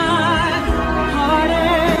in my heart,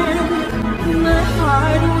 and my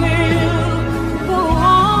heart will go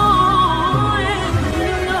on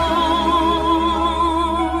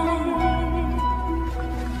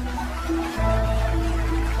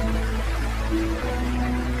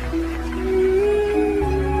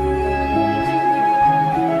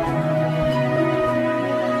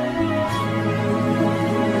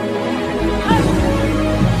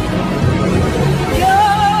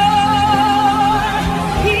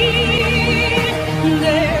and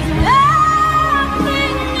there's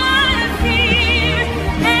nothing I fear,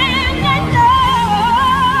 and I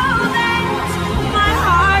know that my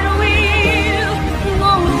heart will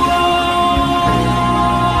go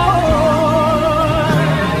on.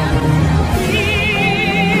 We'll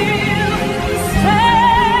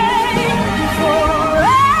stay forever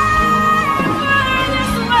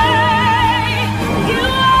this way. You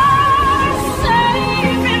are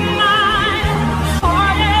safe in my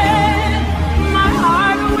heart, and my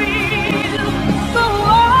heart will go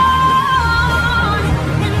on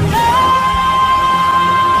and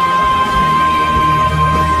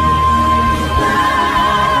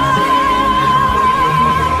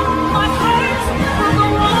my heart will go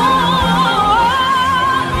on,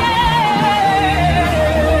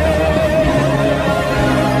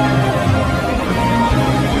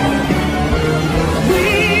 We'll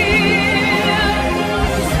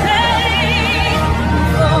stay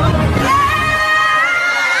forever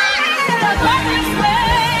this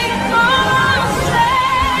way. Oh,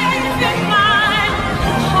 safe in my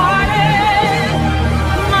heart, and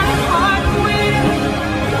my heart will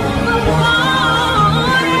go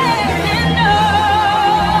on and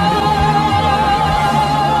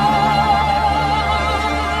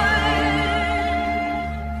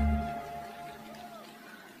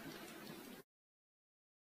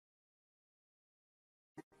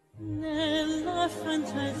Nella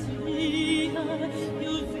fantasia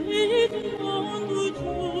io vedo un mondo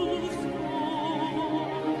giusto,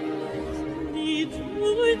 di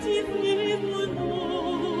tutti vivono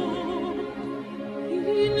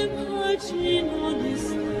in pace in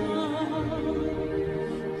onestà.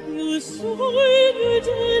 Io sono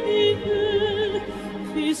Dieu,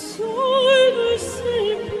 qui sono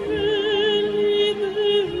sempre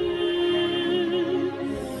libero,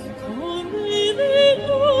 come le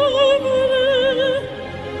nuvole.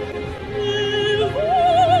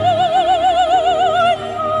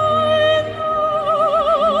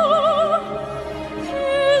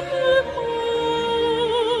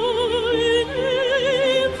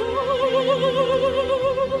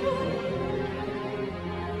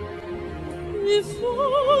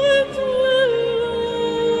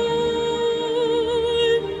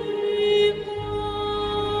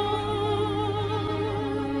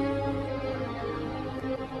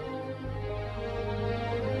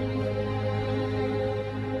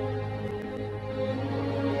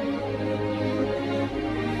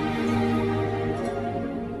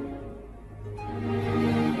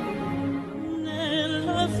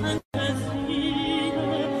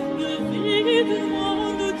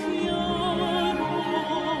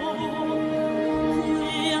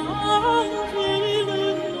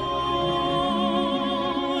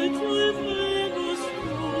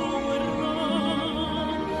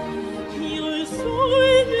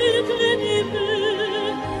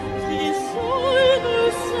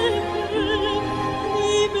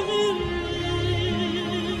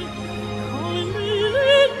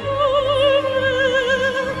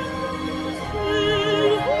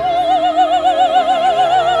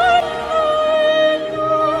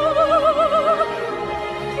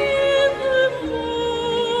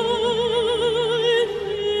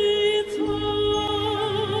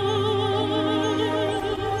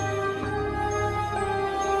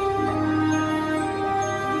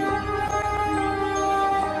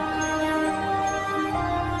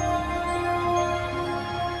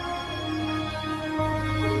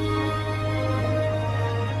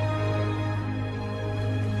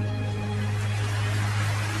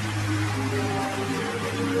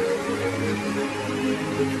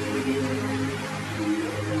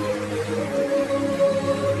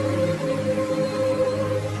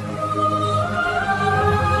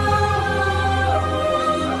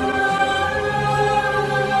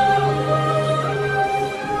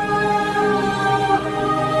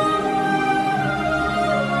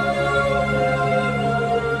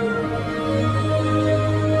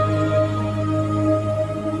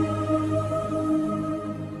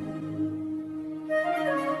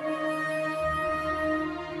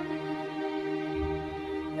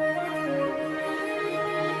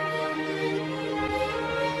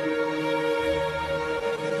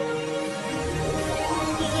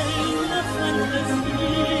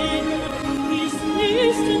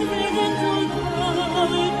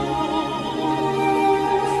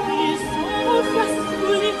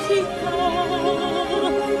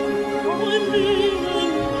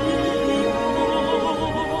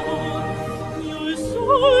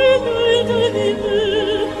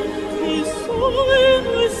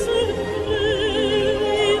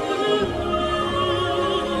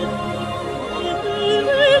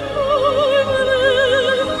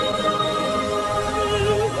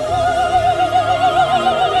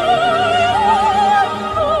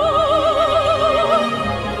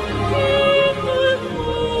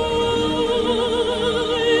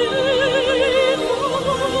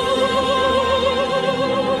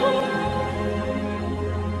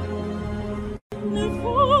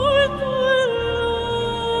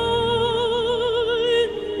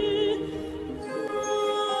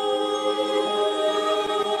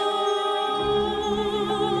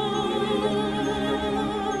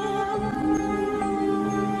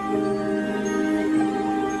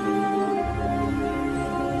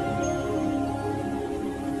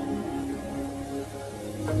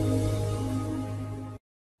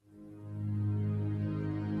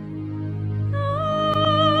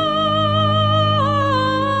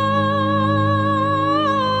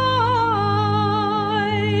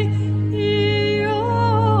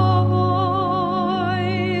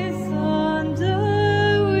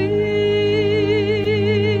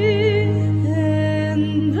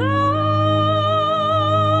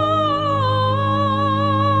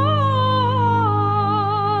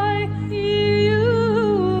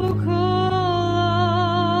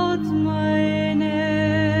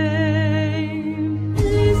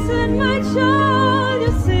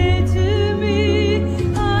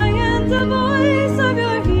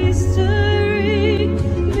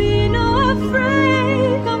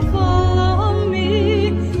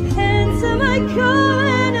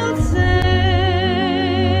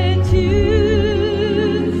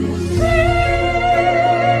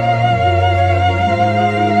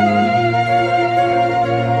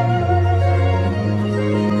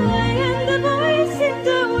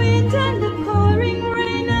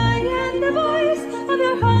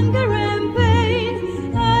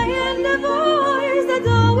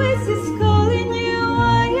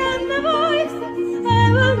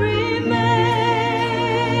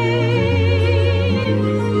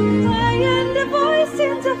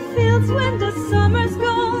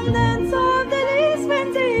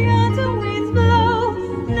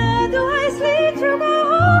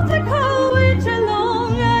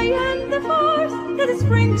 that is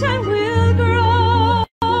springtime will grow.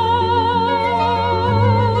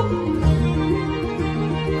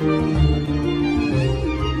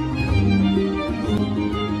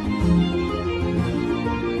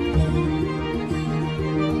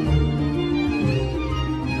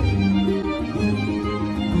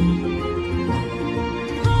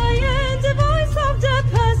 I am the voice of the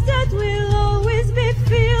past that will always be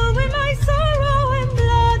filled with my sorrow and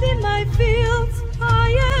blood in my fields. I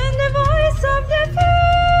am the voice of the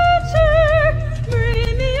future.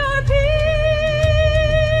 Bring me your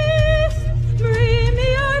peace. Bring me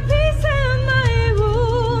your peace and my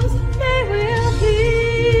wounds they will heal.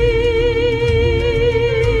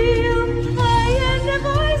 I am the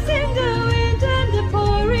voice in the wind and the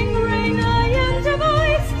pouring rain. I am the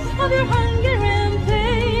voice of your hunger and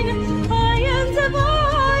pain. I am the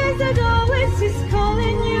voice that always is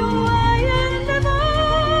calling you. I am the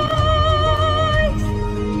voice.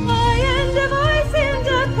 I am the voice in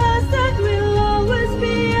the past that will always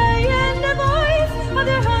be. I am the voice of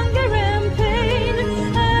your hunger and pain.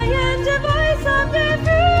 I am the voice of the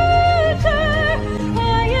future. I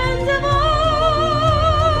am the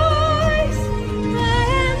voice. I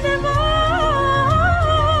am the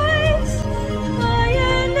voice. I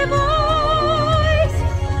am the voice.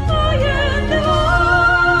 I am the voice.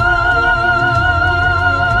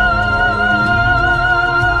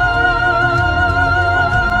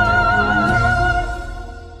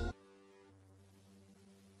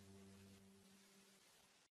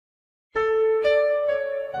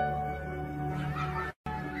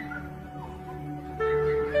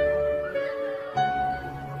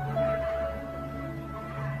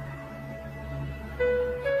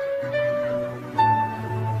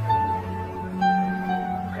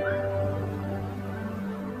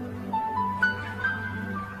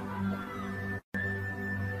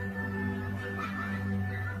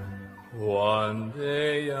 One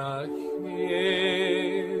day I'll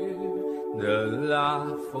hear the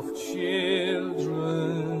laugh of children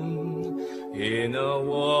in a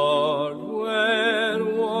world where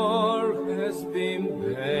war has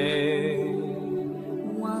been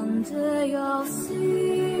banned. One day I'll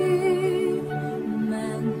see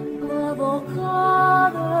men of all colors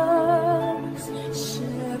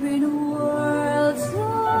sharing worlds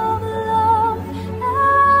of love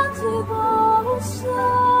and devotion.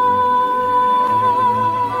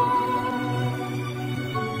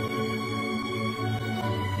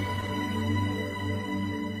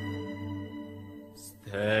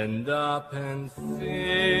 Stand up and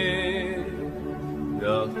feel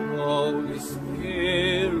the Holy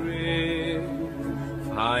Spirit.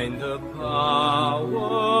 Find the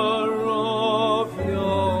power of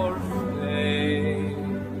your faith.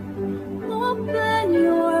 Open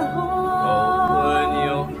your heart. Open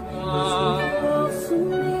your heart. Those who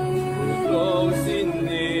need. Those in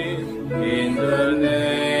need, in the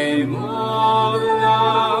name of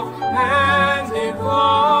love and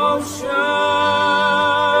devotion.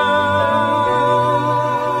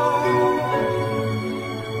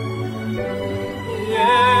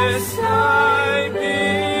 Yes,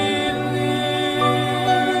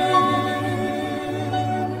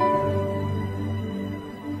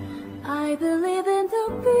 I believe in the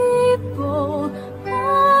people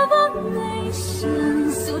of all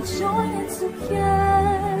nations who join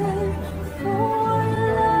together for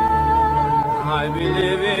love. I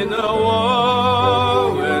believe in a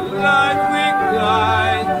world where light will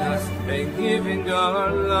guide us and giving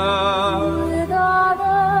our love. With our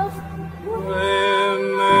love,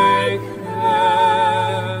 we'll make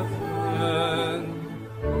heaven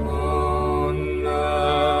on earth.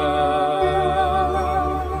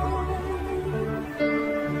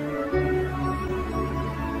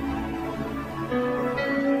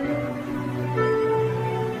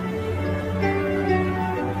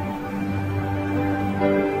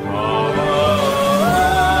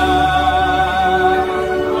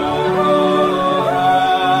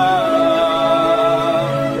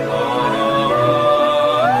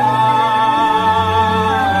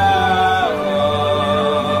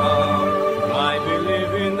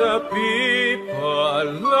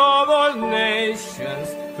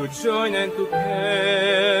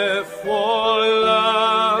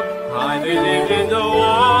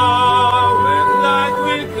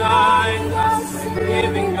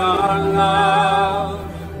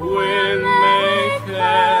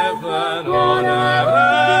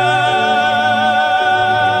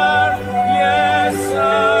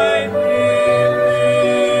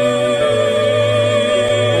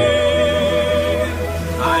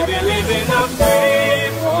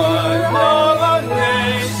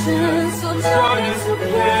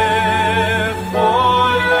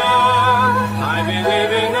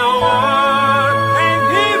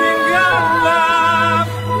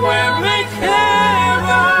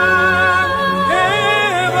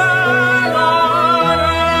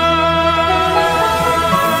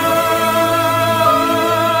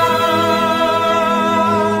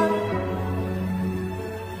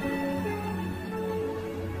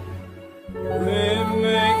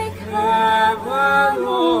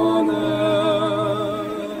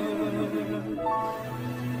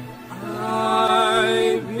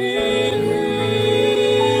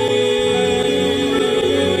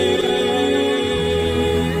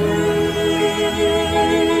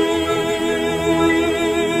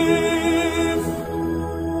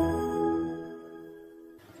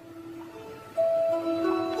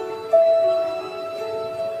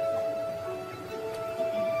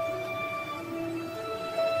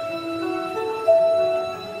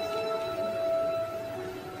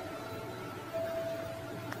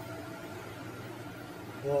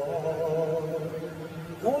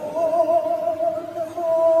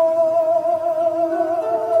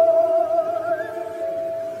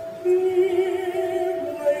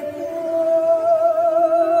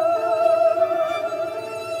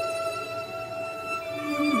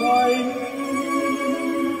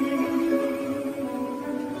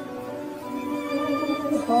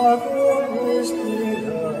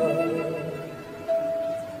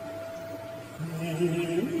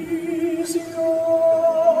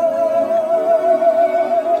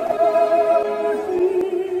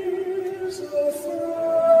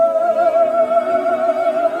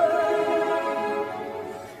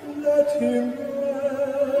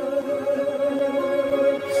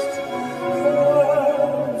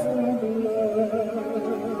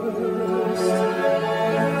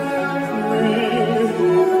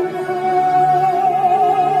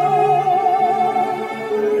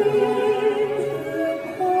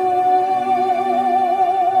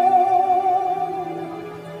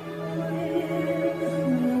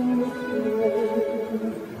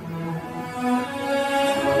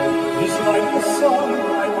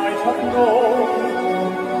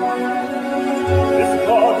 If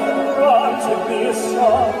God granted me a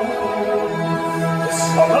son, the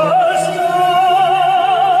summer